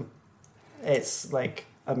Gundam. It's like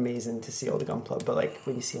amazing to see all the Gunpla, but like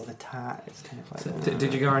when you see all the tat, it's kind of like.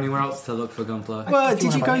 Did you go anywhere else to look for Gunpla? Well, do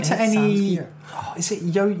you did you wanna go buy to it? Sam's any? Gear. Oh, is it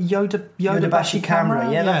Yoda Yodabashi camera?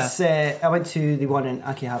 Yeah, Yeah. that's. I went to the one in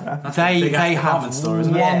Akihabara. That's They a big have department store,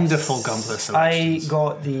 isn't it? Yes. wonderful Gunpla I selections.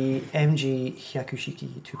 got the MG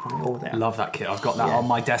Hyakushiki 2.0 there. Love that kit. I've got that Yeah. on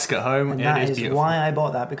my desk at home. And It that is is beautiful. why I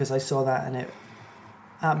bought that, because I saw that and it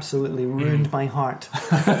absolutely ruined my heart.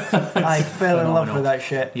 I fell in love Phenomenal. with that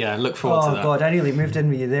shit. Yeah, look forward to Oh that. god, I nearly moved in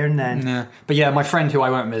with you there and then. Yeah. But yeah, my friend who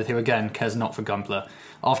I went with, who again cares not for Gunpla,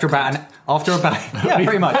 after about yeah,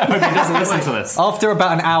 pretty much. Hope he doesn't listen to this. After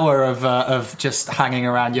about an hour of just hanging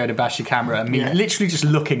around Yodabashi camera and me Yeah. literally just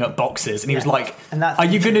looking at boxes, and he was Yeah. like, And that's "Are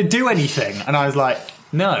you the going to do anything?" And I was like,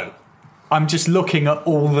 "No, I'm just looking at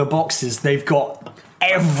all the boxes. They've got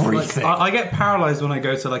everything." I get paralyzed when I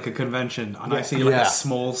go to like a convention and I see like Yeah. a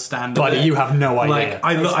small stand. Buddy, of it. you have no idea.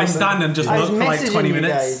 Like I stand and just I was look for like messaging 20 you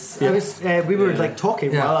minutes. guys. I was, we were like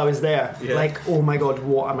talking Yeah. while I was there. Yeah. Like, oh my god,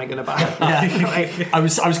 what am I going to buy? Like, I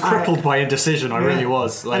was crippled by indecision. I really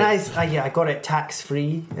was. Like, and I got it tax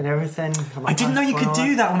free and everything. I didn't know you could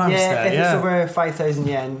do that when I was there, if yeah. it's over 5,000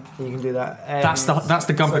 yen, then you can do that. that's the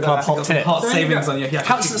Gunpla so Club that's hot tip. Hot There you savings go. on you. Yeah.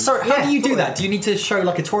 How Yeah, do you do totally. that? Do you need to show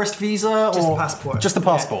like a tourist visa Just or a passport. Just a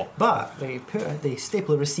passport. Yeah. But they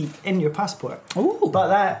staple a receipt in your passport. Ooh. But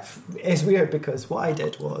that is weird because what I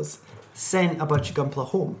did was sent a bunch of Gunpla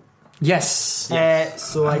home. Yes.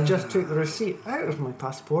 So I just took the receipt out of my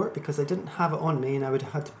passport because I didn't have it on me and I would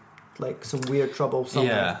have had like some weird trouble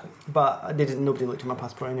somewhere. Yeah. But nobody looked at my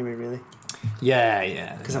passport anyway, really.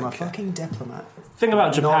 Yeah. Because I'm a fucking diplomat. Thing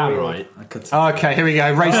about Japan, really. right? I could Okay, here we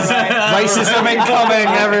go. Racism incoming,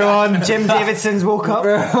 everyone. Jim Davidson's woke up.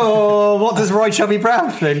 Oh, what does Roy Chubby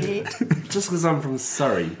Brown think? Just because I'm from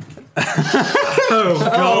Surrey.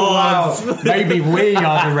 Wow. Maybe we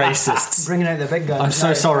are the racists. Bringing out the big guns. I'm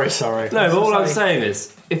so sorry. No, but so all I'm sorry. saying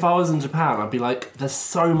is, if I was in Japan, I'd be like, there's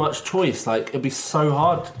so much choice. Like, it'd be so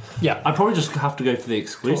hard. Yeah. I'd probably just have to go for the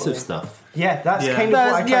exclusive Totally. stuff. Yeah, that's Yeah. kind of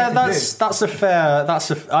what I tried to do. That's a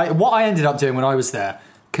fair. What I ended up doing when I was there,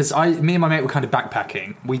 because me and my mate were kind of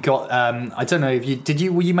backpacking. We got I don't know if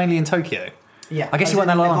you were you mainly in Tokyo? Yeah, I guess I you weren't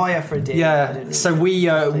was there in long. Nagoya for a day. I Yeah, didn't so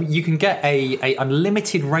really- you can get a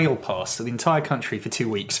unlimited rail pass to the entire country for 2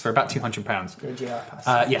 weeks for about £200. The JR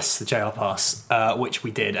pass. Yes, the JR pass, which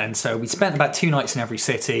we did, and so we spent about 2 nights in every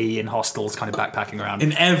city in hostels, kind of backpacking around.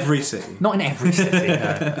 In every city. Not in every city.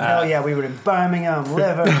 No. Hell yeah, we were in Birmingham,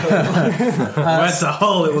 Liverpool. Where's the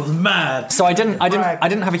hole? It was mad. So I didn't Brag.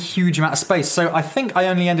 have a huge amount of space. So I think I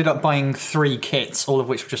only ended up buying 3 kits, all of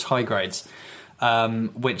which were just high grades,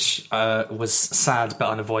 which was sad but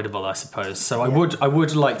unavoidable, I suppose. So I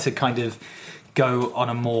would like to kind of go on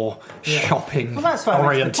a more shopping Well, that's why I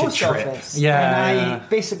went to the oriented post trip. office. Yeah, And I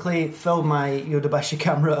basically filled my Yodobashi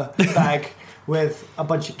camera bag with a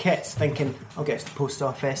bunch of kits, thinking, I'll get to the post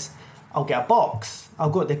office, I'll get a box. I'll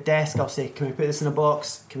go to the desk, I'll say, can we put this in a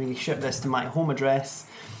box? Can we ship this to my home address?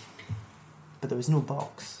 But there was no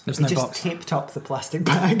box. There's He no just box. taped up the plastic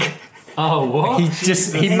bag. Oh, what?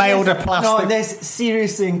 he mailed a plastic. No, this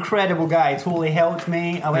seriously incredible guy totally helped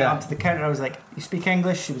me. I went Yeah. up to the counter. I was like, "You speak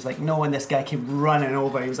English?" She was like, "No." And this guy came running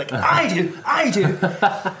over. He was like, "I do."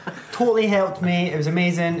 Totally helped me. It was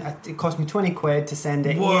amazing. It cost me 20 quid to send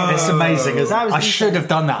it. Whoa. It's amazing. Isn't That it? was I decent. should have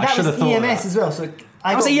done that. I should have thought of EMS that. as well. So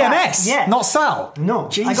I That was got EMS, back, yeah, not Sal. no.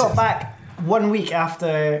 Jesus. I got back 1 week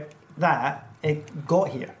after that. It got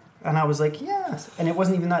here, and I was like, yes. And it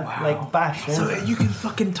wasn't even that like bash. So you can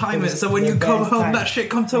fucking time It it. was So when the you come best home, time. that shit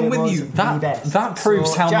comes home It with was you. the That- best. that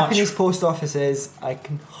proves how much- Japanese post offices. I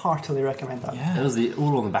can heartily recommend that. Yeah. It was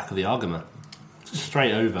all on the back of the Argama.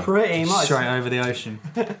 Straight over. Pretty much. Straight over the ocean.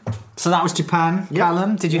 So that was Japan. Yep.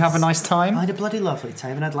 Callum, did you have a nice I time? had a bloody lovely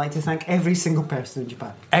time, and I'd like to thank every single person in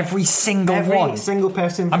Japan. Every single Every one. single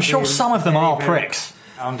person. for I'm sure being some of them very, are very- pricks.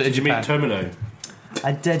 And Did you meet Japan. Tomino?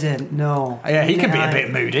 I didn't. No. Yeah, he could be a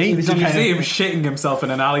bit moody. He was Did on you the- see him shitting himself in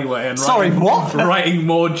an alleyway and Sorry, writing, what? writing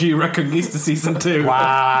more G Reconquista season 2?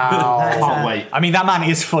 Wow. That is Can't a wait. I mean, that man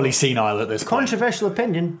is fully senile at this point. controversial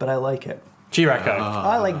opinion, but I like it. G-Reco.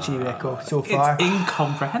 I like G-Reco so far. It's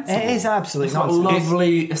incomprehensible. It is absolutely It's like nonsense.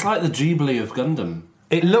 lovely. It's like the Jubilee of Gundam.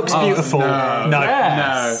 It looks beautiful. no.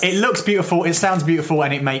 No. It looks beautiful, it sounds beautiful,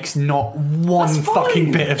 and it makes not one That's fine.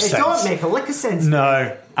 fucking bit of It sense. don't make a lick of sense.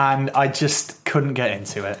 No, and I just couldn't get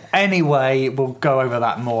into it. Anyway, we'll go over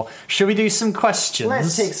that more. Should we do some questions?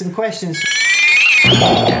 Let's take some questions.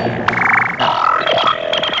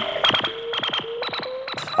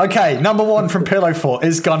 Okay, number 1 from Pillow Fort.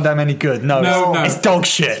 Is Gundam any good? No, No, no. It's dog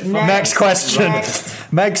shit. Next question.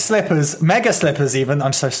 Next. Mega Slippers even,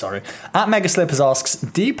 I'm so sorry. At Mega Slippers asks,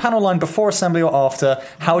 do you panel line before assembly or after?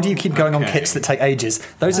 How do you keep going on Okay. kits that take ages?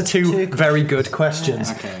 Those are two very good questions.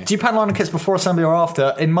 Okay. Do you panel line on kits before assembly or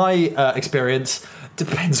after? In my experience,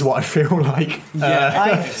 depends what I feel like.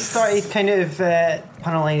 I've started kind of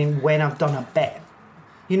panel lining when I've done a bit.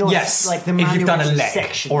 You know, Yes, like the if you've done a manual leg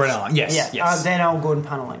sections. or an arm. Yes, yeah. yes. Then I'll go and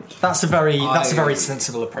panel line. That's a very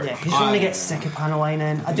sensible approach. Yeah, because you only get sick of panel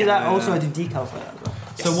lining. I do that. Also, I do decals like that as well.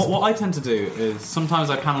 So what I tend to do is sometimes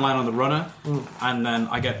I panel line on the runner and then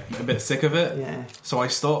I get a bit sick of it. Yeah. So I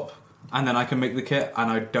stop and then I can make the kit and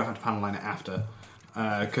I don't have to panel line it after.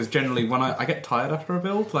 Because generally when I get tired after a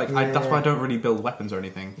build, that's why I don't really build weapons or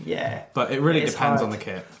anything. Yeah. But it really It's depends hard. on the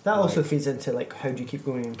kit. That also feeds into like how do you keep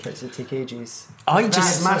going in kits that take ages. I That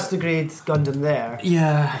just master grade Gundam there.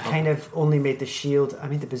 yeah. I kind of only made the shield. I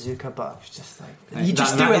made the bazooka, but it was just like You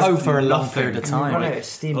just That do it is over a long nothing. period of you run time. out of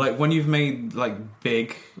steam. Like when you've made like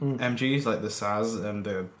big MGs like the SAS and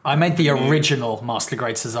the I made the original Master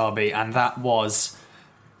Grade Sazabi, and that was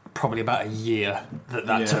probably about a year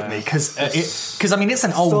that took me because I mean it's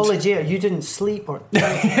an old. Solid year. You didn't sleep or. But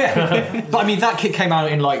I mean that kit came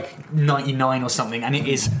out in like '99 or something, and it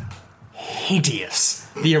is hideous.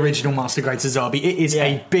 The original Master Grade Sazabi. It is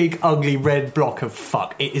a big, ugly red block of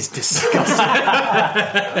fuck. It is disgusting.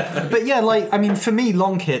 But yeah, like I mean, for me,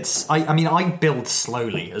 long kits. I mean, I build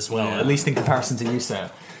slowly as well, at least in comparison to you,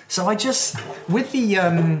 Sarah. So I just with the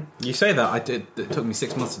You say that, it took me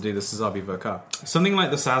 6 months to do the Sazabi Verka. Something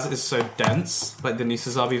like the SAS is so dense, like the new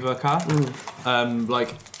Sazabi Verka.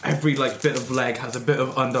 Like every like bit of leg has a bit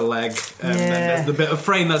of under leg, and then there's the bit of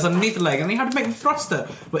frame that's underneath the leg, and you have to make the thruster.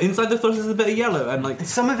 But inside the thruster is a bit of yellow, and like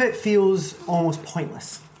Some of it feels almost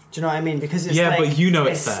pointless. Do you know what I mean? Because it's yeah, like, but you know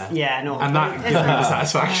it's there. Yeah, I know. and that gives me the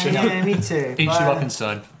satisfaction. Yeah, me too. inch you But- up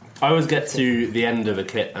inside. I always get to the end of a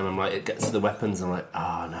kit and I'm like, it gets to the weapons and I'm like,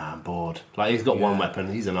 nah, I'm bored. Like, he's got one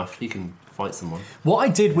weapon, he's enough, he can fight someone. What I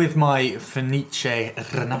did with my Fenice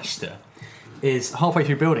Renashta is halfway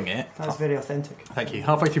through building it. That's very authentic. Thank you.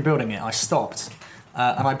 Halfway through building it, I stopped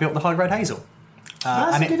and I built the high grade Hazel.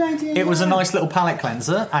 That's and a good idea, It was a yeah. nice little palate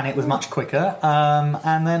cleanser, and it was much quicker.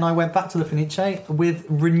 And then I went back to the Fenice with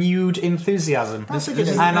renewed enthusiasm, That's a good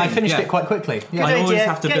and idea. I finished Yeah. it quite quickly. Good Yeah, I always idea.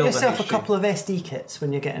 have to Get build a yourself a HD. couple of SD kits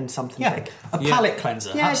when you're getting something yeah. big. A Yeah. palate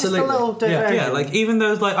cleanser, Yeah, absolutely. just a little diversion. Yeah, like even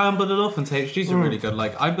those like Iron Blooded Orphans HGs are really good.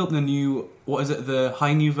 Like I built the new, what is it, the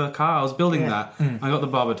High Nuva car. I was building Yeah. that. I got the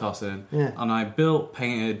Barbatos in, Yeah. and I built,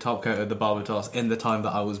 painted, top coated the Barbatos in the time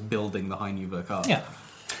that I was building the High Nuva car. Yeah.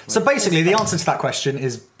 So basically, the answer to that question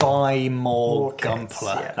is buy more kits,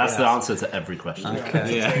 Gunpla. yeah. That's the answer to every question.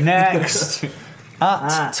 Okay. Yeah. Next.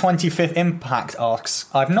 At 25th Impact asks,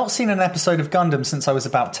 I've not seen an episode of Gundam since I was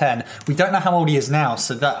about 10. We don't know how old he is now,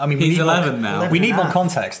 so that, I mean, we He's need 11 more, now. We need more 11.5.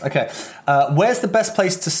 context. Okay. Where's the best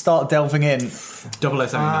place to start delving in?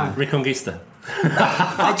 0079. Reconquista.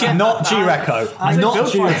 Not G-Reco. Not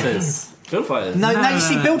Build G-Reco. Fighters. Build Fighters. No, you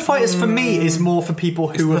see, Build Fighters for me is more for people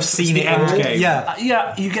who have seen the it end all. game. Yeah.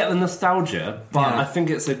 Yeah, you get the nostalgia, but Yeah. I think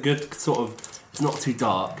it's a good sort of. It's not too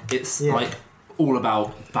dark. It's Yeah. like all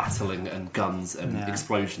about battling and guns and Yeah.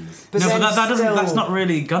 explosions. No, but then that doesn't. still- That's not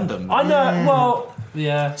really Gundam. I know. Well,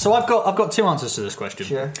 yeah. So I've got two answers to this question.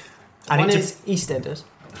 Sure. And One it is EastEnders.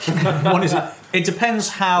 One is it depends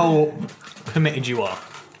how committed you are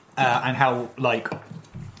and how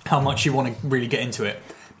much you want to really get into it.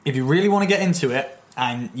 If you really want to get into it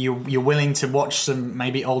and you're willing to watch some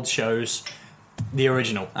maybe old shows, the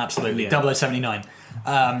original, absolutely, Yeah. 0079.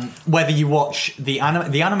 Whether you watch the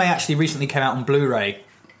anime actually recently came out on Blu-ray.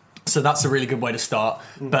 So that's a really good way to start.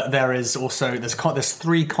 But there is also there's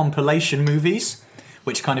 3 compilation movies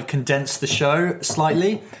which kind of condense the show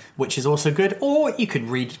slightly, which is also good. Or you could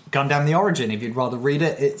read Gundam the Origin if you'd rather read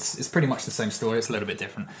it. It's pretty much the same story. It's a little bit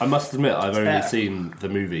different. I must admit, I've only fair. seen the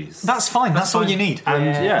movies. That's fine. That's all fine. you need. And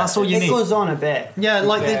yeah, that's all you It need. goes on a bit. Yeah,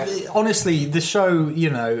 like Yeah. honestly, the show,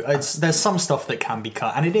 there's some stuff that can be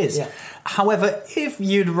cut, and it is. Yeah. However, if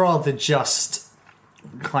you'd rather just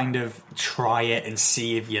kind of try it and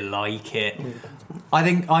see if you like it, I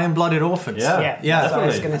think Iron Blooded Orphans. Yeah, yeah. that's what I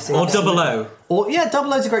was definitely. going to say. Or 00. Or yeah,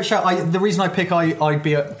 Double O's a great show. The reason I pick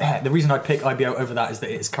IBO over that is that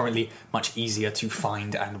it's currently much easier to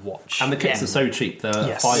find and watch. and the kits Yeah. are so cheap. They're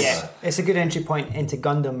Yes. $5. Yeah, it's a good entry point into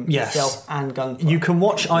Gundam Yes. itself and Gunpla. You can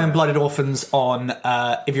watch Iron Blooded Orphans on,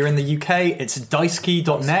 if you're in the UK, it's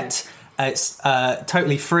daisuke.net. It's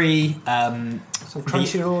totally free. Some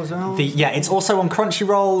Crunchyroll as well. It's also on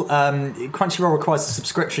Crunchyroll. Crunchyroll requires a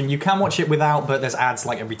subscription. You can watch it without, but there's ads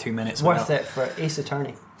like every 2 minutes. Worth without. it for Ace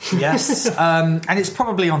Attorney. Yes, and it's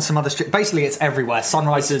probably on some other basically, it's everywhere.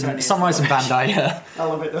 Sunrise and Bandai. I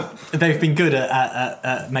love it though. They've been good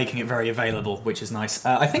at making it very available, which is nice.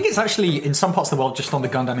 I think it's actually in some parts of the world just on the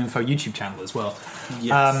Gundam Info YouTube channel as well.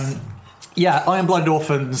 Yes. Iron Blooded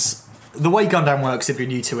Orphans. The way Gundam works, if you're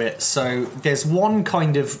new to it, so there's one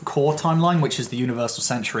kind of core timeline, which is the Universal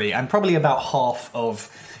Century, and probably about half of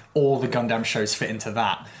all the Gundam shows fit into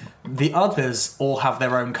that. The others all have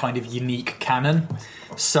their own kind of unique canon.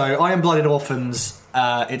 So Iron Blooded Orphans,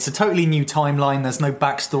 it's a totally new timeline. There's no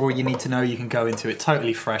backstory you need to know. You can go into it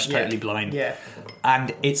totally fresh, totally blind. Yeah.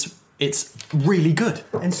 And it's really good.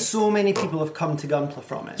 And so many people have come to Gunpla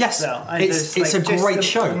from it. Yes, So, and it's there's, a just great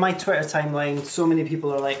show. My Twitter timeline, so many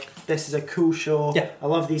people are like, "This is a cool show. Yeah. I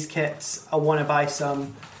love these kits. I want to buy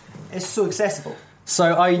some." It's so accessible. So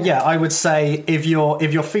I would say if you're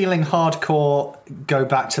feeling hardcore, go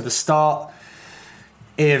back to the start.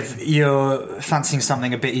 If you're fancying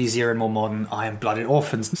something a bit easier and more modern, Iron Blooded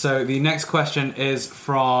Orphans. So the next question is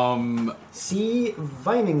from C.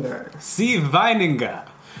 Weininger. C. Weininger.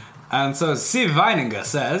 And so C. Weininger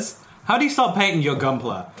says, how do you start painting your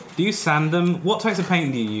Gunpla? Do you sand them? What types of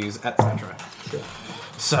painting do you use? Etc.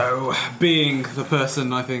 So, being the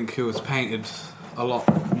person I think who has painted a lot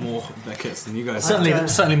more of their kits than you guys have,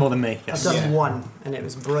 Certainly more than me. I've Yes, done Yeah. one, and it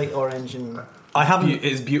was bright orange and I haven't.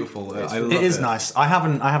 it's beautiful. I love It is nice. I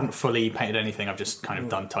haven't fully painted anything. I've just kind of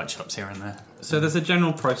done touch-ups here and there. So there's a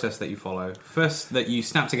general process that you follow. First, that you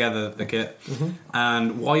snap together the kit,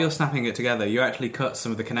 and while you're snapping it together, you actually cut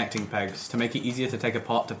some of the connecting pegs to make it easier to take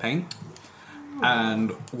apart to paint.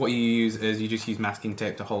 And what you use is you just use masking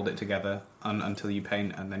tape to hold it together until you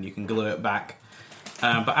paint, and then you can glue it back.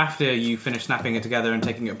 But after you finish snapping it together and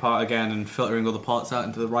taking it apart again and filtering all the parts out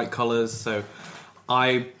into the right colours, so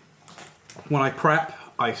when I prep,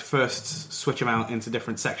 I first switch them out into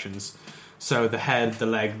different sections. So the head, the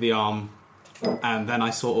leg, the arm, and then I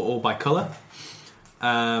sort it all by colour.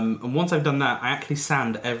 And once I've done that, I actually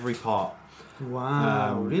sand every part.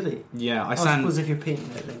 wow, really? Yeah, I I sand. suppose if you're painting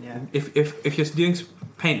it, then yeah. If you're doing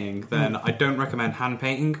painting, then I don't recommend hand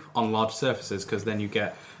painting on large surfaces because then you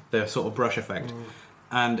get the sort of brush effect.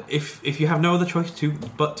 And if you have no other choice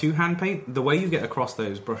but to hand paint, the way you get across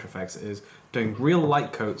those brush effects is doing real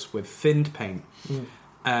light coats with thinned paint.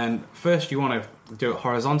 And first you want to do it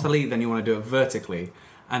horizontally, then you want to do it vertically.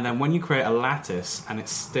 And then when you create a lattice and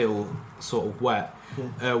it's still sort of wet,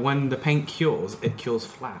 when the paint cures, it cures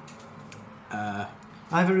flat. I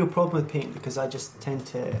have a real problem with paint because I just tend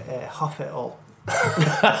to huff it all.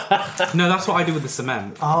 No, that's what I do with the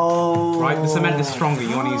cement. Oh, Right, the cement is stronger.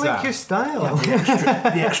 You want to use like that. your style.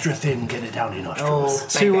 The extra thin, get it down your nostrils.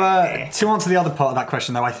 To answer the other part of that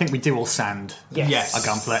question, though, I think we do all sand Yes. a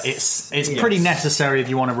gunpla. It's pretty necessary if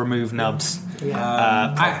you want to remove nubs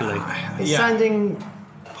properly. Is sanding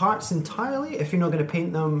parts entirely, if you're not going to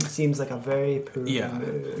paint them, seems like a very poor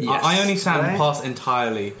move. Yes. I only sand Right? parts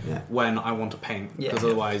entirely when I want to paint, because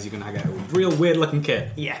otherwise you're going to get a real weird looking kit.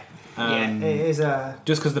 Yeah. It is a...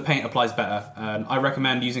 Just because the paint applies better. I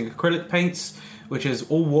recommend using acrylic paints, which is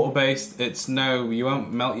all water based. You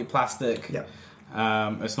won't melt your plastic.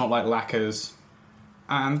 It's not like lacquers.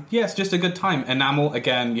 And yeah, it's just a good time. Enamel,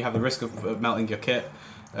 again, you have the risk of melting your kit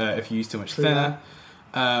if you use too much thinner.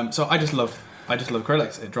 So I just love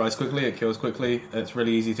acrylics. It dries quickly, it cures quickly, it's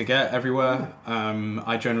really easy to get everywhere.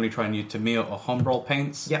 I generally try and use Tamiya or Hombrol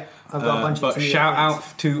paints. Yeah, I've got a bunch of But Tamiya shout paints.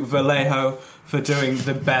 out to Vallejo for doing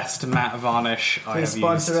the best matte varnish I have Please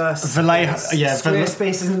sponsor used. us. Vallejo,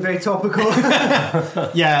 Squarespace isn't very topical.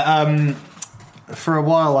 for a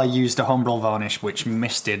while I used a Hombrol varnish which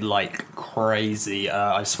misted like crazy.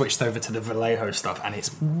 I switched over to the Vallejo stuff and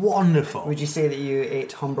it's wonderful. Would you say that you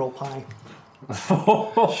ate Humbrol pie?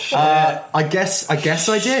 I guess I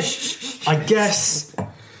did.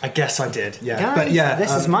 I guess I did. Yeah. Guys, But yeah,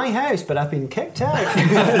 this is my house, but I've been kicked out.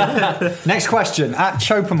 next question at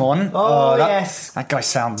Chopamon. Yes. That guy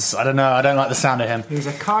sounds. I don't know. I don't like the sound of him. He's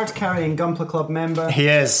a card-carrying Gunpla Club member. He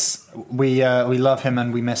is. We love him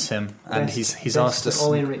and we miss him. And Best- he's best asked us.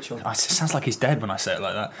 Ollie and Rachel. It sounds like he's dead when I say it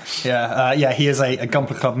like that. Yeah. He is a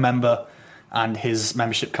Gunpla Club member, and his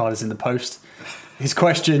membership card is in the post. His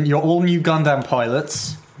question: you're all new Gundam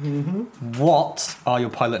pilots. Mm-hmm. What are your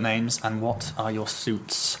pilot names and what are your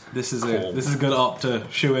suits? This is a good op to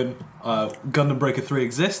shoe in. Gundam Breaker 3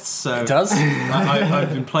 exists, so It does. I've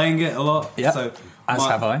been playing it a lot. Yep. So As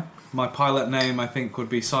have I. My pilot name, I think, would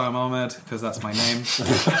be Siam Ahmed, because that's my name.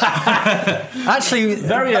 Actually,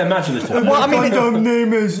 Very imaginative. well, I mean, Gundam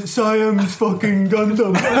name is Siam's fucking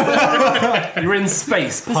Gundam. You're in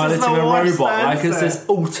space piloting the a worst robot like it's answer. this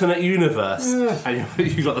alternate universe, and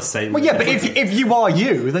you got the same. well, yeah, but if you are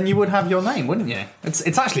you, then you would have your name, wouldn't you?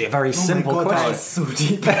 It's actually a very simple Oh my God, that question. is so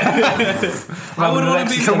deep. I would want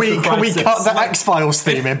to be. Can we cut the X-Files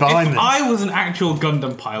theme in behind If this? I was an actual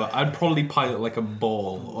Gundam pilot, I'd probably pilot like a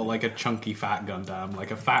ball or like a chunky fat Gundam,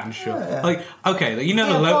 like a fat and short. Like okay, you know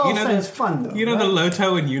Yeah, the ball you know sounds the fun, though, you know right? the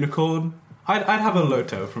Loto in Unicorn. I'd have a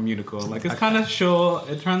Loto from Unicorn. Like it's kind of short,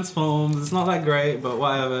 it transforms. It's not that great, but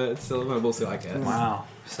whatever. It's still we'll see. I guess. Wow,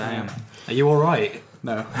 Sam, are you all right?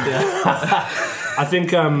 No. I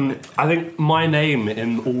think my name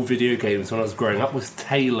in all video games when I was growing up was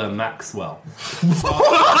Taylor Maxwell.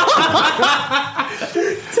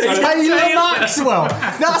 Taylor Maxwell.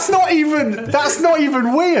 That's not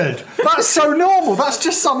even weird. That's so normal. That's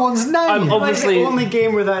just someone's name. I'm Like obviously the only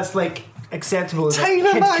game where that's like acceptable is Taylor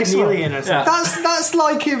like Kid Maxwell. Chameleon or something. That's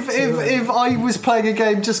like if I was playing a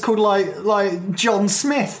game just called like John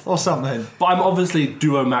Smith or something. But I'm obviously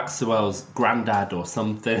Duo Maxwell's granddad or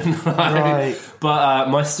something. Right. But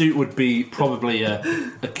my suit would be probably a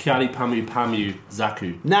Kiari Pamu Pamu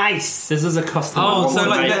Zaku. Nice. This is a custom. Oh, one so to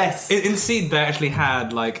like make. Yes. in Seed they actually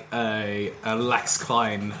had like a Lex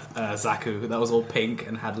Klein Zaku that was all pink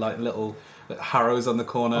and had like little harrows on the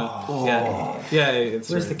corner. Yeah. It's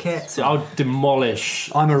Where's really- the kit? So I'll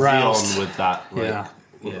demolish I'm aroused. Xeon with that. Like,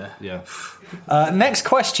 Yeah. yeah. Next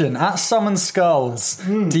question at Summon Skulls.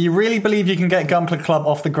 Do you really believe you can get Gunpla Club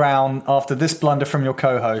off the ground after this blunder from your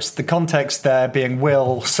co-host? The context there being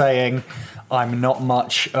Will saying, "I'm not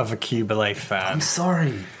much of a Cubile fan." I'm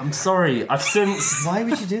sorry. I've since Why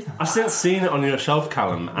would you do that? I've since seen it on your shelf,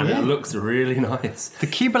 Callum, and it looks really nice. The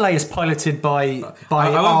Cubile is piloted by I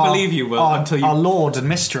won't our- believe you, Will, our, until you- our Lord and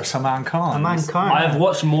Mistress Haman Khan. Haman Khan. I have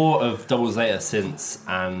watched more of Double Zeta since,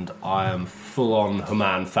 and I am full-on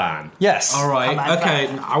Haman fan. Yes. All right. I'm Okay.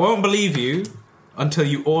 I won't believe you until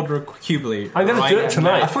you order a Cubile. I'm going to do it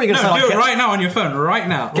tonight. I thought you were going to No, say do like, it right now on your phone, right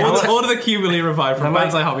now. Order the Cubile Revive from Like-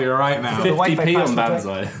 Banzai Hobby right now. The Wi-Fi 50p on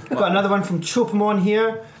password, Banzai. We've got another one from Chopamon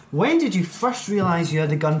here. When did you first realise you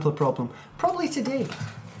had a Gunpla problem? Probably today.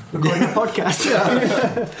 Recording a podcast.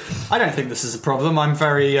 I don't think this is a problem. I'm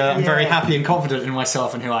very Yeah. happy and confident in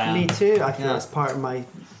myself and who I am. Me too. I feel Yeah. it's part of my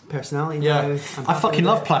personality Yeah, now. I'm I happy fucking with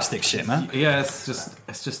love it. plastic shit, man. Yeah, it's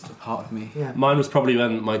just a part of me. Yeah. Mine was probably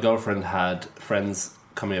when my girlfriend had friends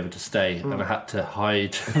coming over to stay, and I had to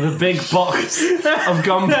hide the big box of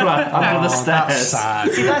Gunpla under the That's stairs.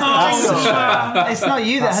 sad. See, that's the thing, though. It's not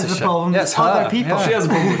you that That's has a the shame. problem. Yeah, It's it's other her. people. Yeah. She has a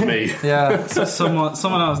problem with me. Yeah. So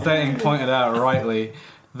someone I was dating pointed out rightly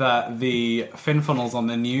that the fin funnels on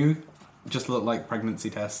the new just look like pregnancy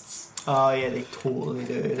tests. Oh yeah, they totally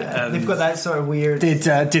do. And- They've got that sort of weird Did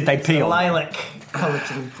they pee on? lilac colour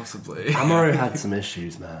to them. Possibly. Amaro had some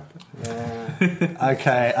issues, man. Yeah.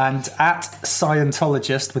 Okay, and at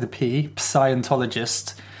Scientologist with a P,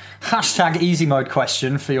 Scientologist, hashtag easy mode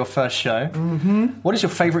question for your first show. Mm-hmm. What is your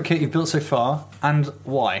favourite kit you've built so far, and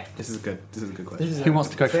why? This is a good question. This is Who a wants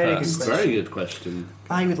to go very first? good question. Very good question.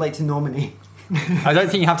 I would like to nominate. I don't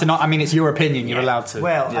think you have to. I mean, it's your opinion. You're allowed to.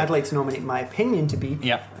 Well, Yeah. I'd like to nominate my opinion to be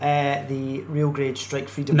Yeah. the Real Grade Strike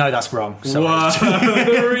Freedom. No, that's wrong.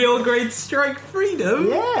 Sorry. Real grade strike freedom.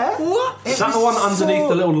 Yeah. What? It Is that the was one underneath so-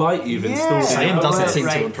 the little light you've installed? Same doesn't Well, seem to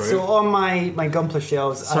right. improve. So on my Gunpla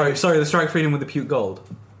shelves, Sorry, the strike freedom with the puke gold.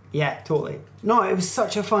 yeah, totally. No, it was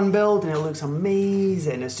such a fun build, and it looks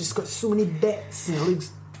amazing. It's just got so many bits, and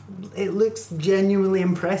it looks genuinely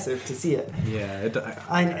impressive to see it. Yeah.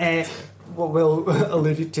 And what Will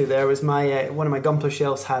alluded to there was my one of my Gunpla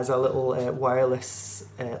shelves has a little wireless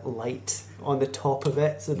light on the top of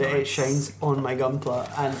it, so that it shines on my Gunpla,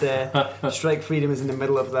 and Strike Freedom is in the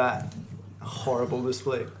middle of that horrible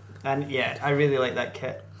display. And yeah, I really like that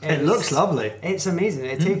kit. It looks lovely. It's amazing.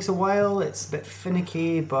 It takes a while. It's a bit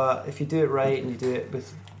finicky, but if you do it right and you do it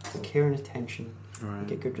with care and attention, you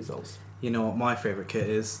get good results. You know what my favourite kit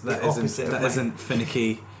is? That The opposite of mine. isn't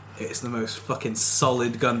finicky. It's the most fucking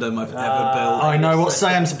solid Gundam I've ever built. I know what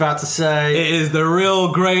Sam's about to say. It is the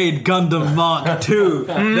real grade Gundam Mark II,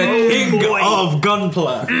 the king of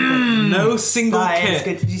Gunpla. No single That kit. is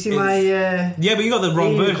good. Did you see is- my Yeah, but you got the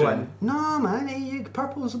wrong Ayug version. one? No, man. Ayug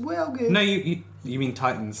purple is well good. No, you mean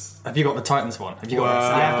Titans? Have you got the Titans one? Have you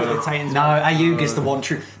got? Yeah, I put the Titans. No, Ayug is the one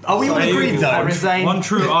true. Are we all Sorry, agreed I though? resign. One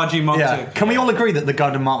true RG Mark Yeah. II. Can we all agree that the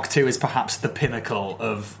Gundam Mark II is perhaps the pinnacle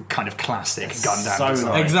of kind of classic Gundam so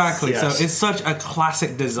design? nice. Exactly. Yes. So it's such a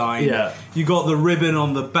classic design. Yeah. You got the ribbon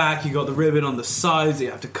on the back. You got the ribbon on the sides. That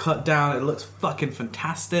you have to cut down. It looks fucking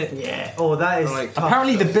fantastic. Yeah. Oh, that is Like, tough.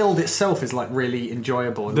 Apparently, the build itself is like really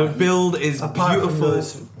enjoyable. The Like, build is Apart from beautiful.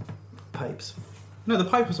 those pipes. No, the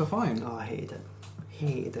pipers are fine. Oh, I hated it.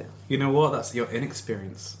 Hated it. You know what? That's your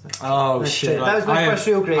inexperience. oh That's shit! true. That was my first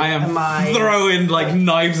real grade. I am and my, throwing like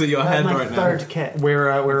knives at your that head was my right third now. kit.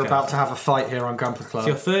 We're Okay. about to have a fight here on Gunpla Club.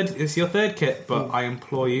 It's your third kit, but I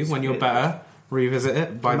implore you, when you're better, revisit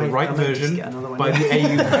it, buy I the might- right I might just version, get another one. buy the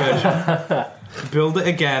AU version, build it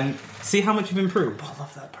again, see how much you've improved. I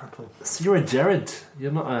love that purple. So you're a Jared.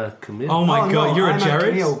 You're not a Camille. Oh my Oh, god, no, you're I'm a Jared?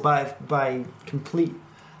 Camille by complete.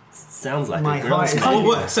 Sounds like My a heart girl's is- name. Oh,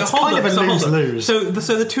 what? So It's hold kind up, of a so hold up. lose-lose.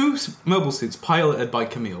 So the two mobile suits piloted by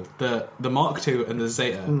Camille, the Mark II and the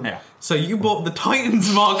Zeta. Yeah. So you bought the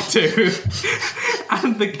Titans Mark II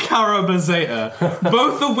and the Caraba Zeta,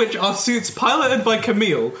 both of which are suits piloted by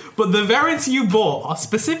Camille, but the variants you bought are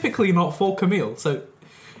specifically not for Camille. So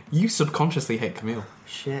you subconsciously hate Camille.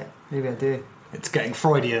 Shit. Maybe I do. It's getting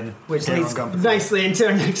Freudian. Which here leads on Gunpla. nicely into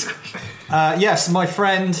our next question. Yes, my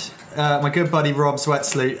friend, my good buddy Rob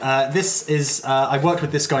Zwetsloot. This is I worked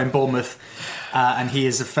with this guy in Bournemouth, and he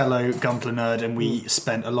is a fellow Gunpla nerd, and we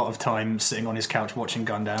spent a lot of time sitting on his couch watching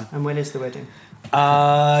Gundam. And when is the wedding?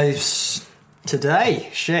 Today,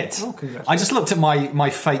 shit. Oh, congrats. I just looked at my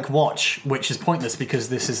fake watch, which is pointless because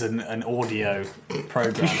this is an audio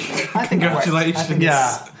program. I think it works. Congratulations. I think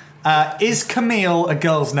Yeah. Is Camille a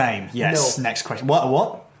girl's name? Yes. No. Next question.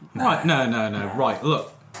 What? Right, no. Right,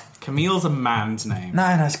 look. Camille's a man's name. No,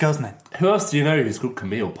 it's a girl's name. Who else do you know who's called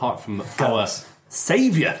Camille apart from our Girls.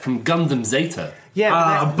 saviour from Gundam Zeta?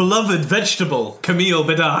 Yeah. A beloved vegetable, Camille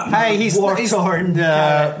Bedan. Hey, he's War-torn.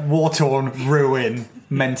 war-torn, ruin,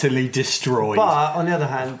 mentally destroyed. but on the other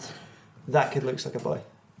hand, that kid looks like a boy.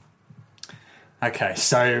 Okay,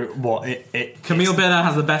 so what? Camille Bedan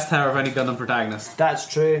has the best hair of any Gundam protagonist. That's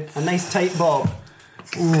true. A nice tight bob.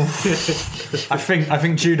 I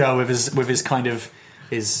think Judo with his kind of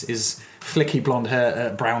his flicky blonde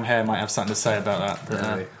hair, brown hair, might have something to say about that.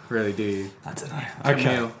 But, Really do you? I don't know. Okay.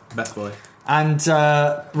 Camille, best boy. And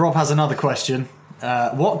Rob has another question.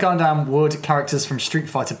 What Gundam would characters from Street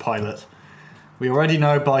Fighter pilot? We already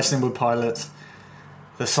know Bison would pilot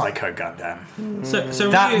the Psycho Gundam. So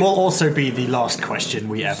That Ryu, will also be the last question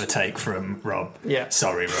we ever take from Rob. Yeah.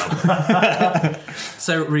 Sorry, Rob.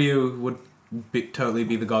 so Ryu would totally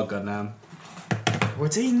be the God Gundam.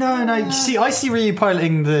 Would he? No. You see, I see Ryu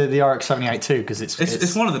piloting the RX-78 too because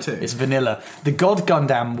It's one of the two. It's vanilla. The God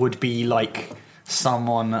Gundam would be like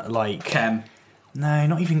someone like Ken. No,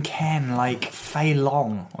 not even Ken. Like Fei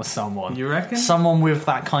Long or someone. You reckon? Someone with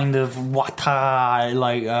that kind of wata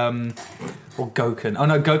or Goken. Oh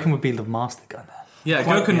no, Goken would be the Master Gundam. Yeah,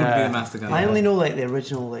 Goken would be the Master Gun. I only know like the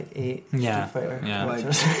original like 8 Yeah. Street Fighter. Yeah.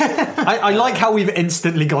 characters. I like how we've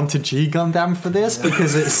instantly gone to G Gundam for this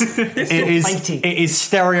because it is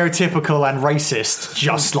stereotypical and racist,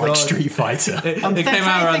 just like God. Street Fighter. It I'm came out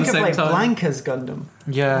trying around to the think same of like time. Blanca's Gundam.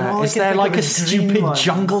 Yeah, All I is can there think like of a is green stupid ones.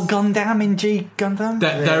 jungle Gundam in G Gundam?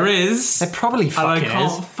 There is. There probably And I fucking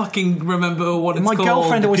can't is. fucking remember what it's My called.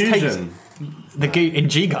 girlfriend always takes Fusion. in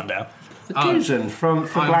G Gundam. The Fusion from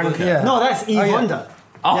Blanca. Yeah. No, that's E Oh, yeah. Honda.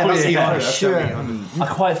 Oh, Yeah, that's yeah. for sure. I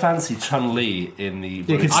quite fancy Chun-Li in the...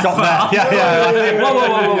 You can stop that. Yeah.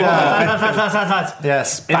 Whoa.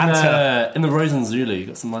 Yes, banter. In the Rosen Zulu, you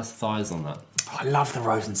got some nice thighs on that. I love the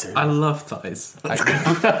Rosensuit. I love thighs.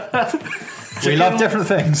 We love different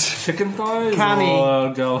things. Chicken thighs? Cammy.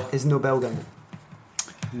 Or girl? Is Nobel Gundam.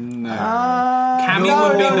 No. Cammy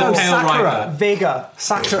would be the Pale Sakura. Rider. Vega.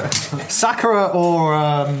 Sakura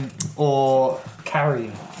or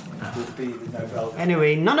Carrie would be the Nobel.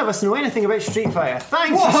 Anyway, none of us know anything about Street Fighter.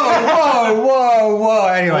 Thanks. Whoa!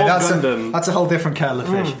 Anyway, Or that's Gundam. a whole different kettle of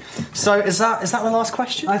fish. So is that the last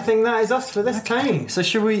question? I think that is us for this time. So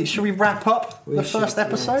should we wrap up the first should,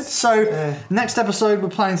 episode? So next episode we're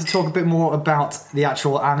planning to talk a bit more about the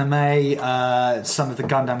actual anime, some of the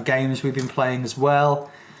Gundam games we've been playing as well.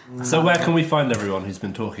 So where can we find everyone who's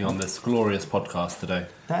been talking on this glorious podcast today?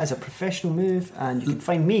 That is a professional move, and you can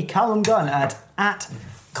find me, Callum Gunn, at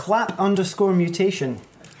 @clap_mutation.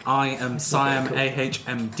 I am Siam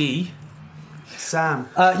AHMD. Sam.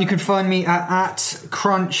 You can find me at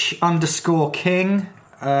crunch_king,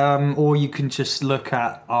 or you can just look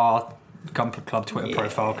at our Gunpla Club Twitter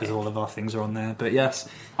profile because all of our things are on there. But yes,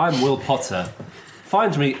 I'm Will Potter.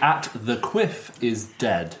 Find me at The Quiff is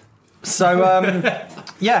Dead. so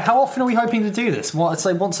how often are we hoping to do this? What, I'd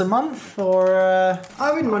say once a month, or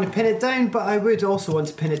I wouldn't want to pin it down, but I would also want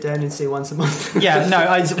to pin it down and say once a month. yeah,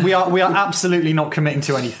 no, we are absolutely not committing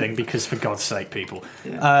to anything because for God's sake, people.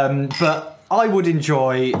 Yeah. But I would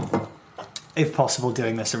enjoy, if possible,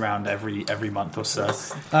 doing this around every month or so.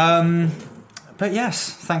 But yes,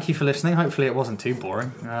 thank you for listening. Hopefully, it wasn't too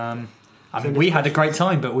boring. I mean, we had a great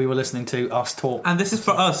time, but we were listening to us talk. And this is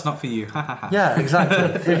for us, not for you. Yeah, exactly.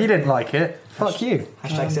 If you didn't like it, fuck you.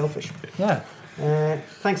 #selfish. Yeah.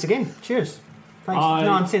 Thanks again. Cheers. Thanks.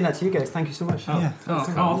 No, I'm saying that to you guys. Thank you so much. Yeah.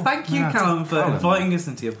 Thank you, Callum, for inviting us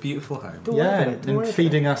into your beautiful home. Don't worry Yeah, about it. Don't and worry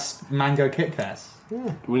feeding us mango Kit Kats. about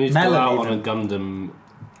it. We need to Melon go out on even. a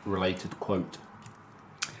Gundam-related quote.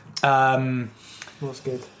 Yeah. What's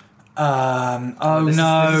good? Oh This is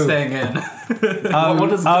no! staying in.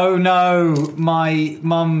 Oh no! My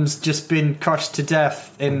mum's just been crushed to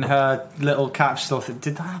death in her little capsule.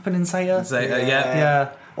 Did that happen in Zeta? Yeah. Yeah.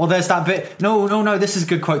 Or there's that bit. No. This is a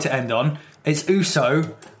good quote to end on. It's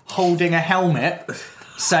Uso holding a helmet,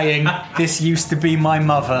 saying, "This used to be my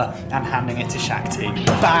mother," and handing it to Shakti.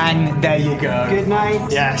 Bang! There you go. Good night.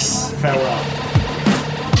 Yes. Farewell.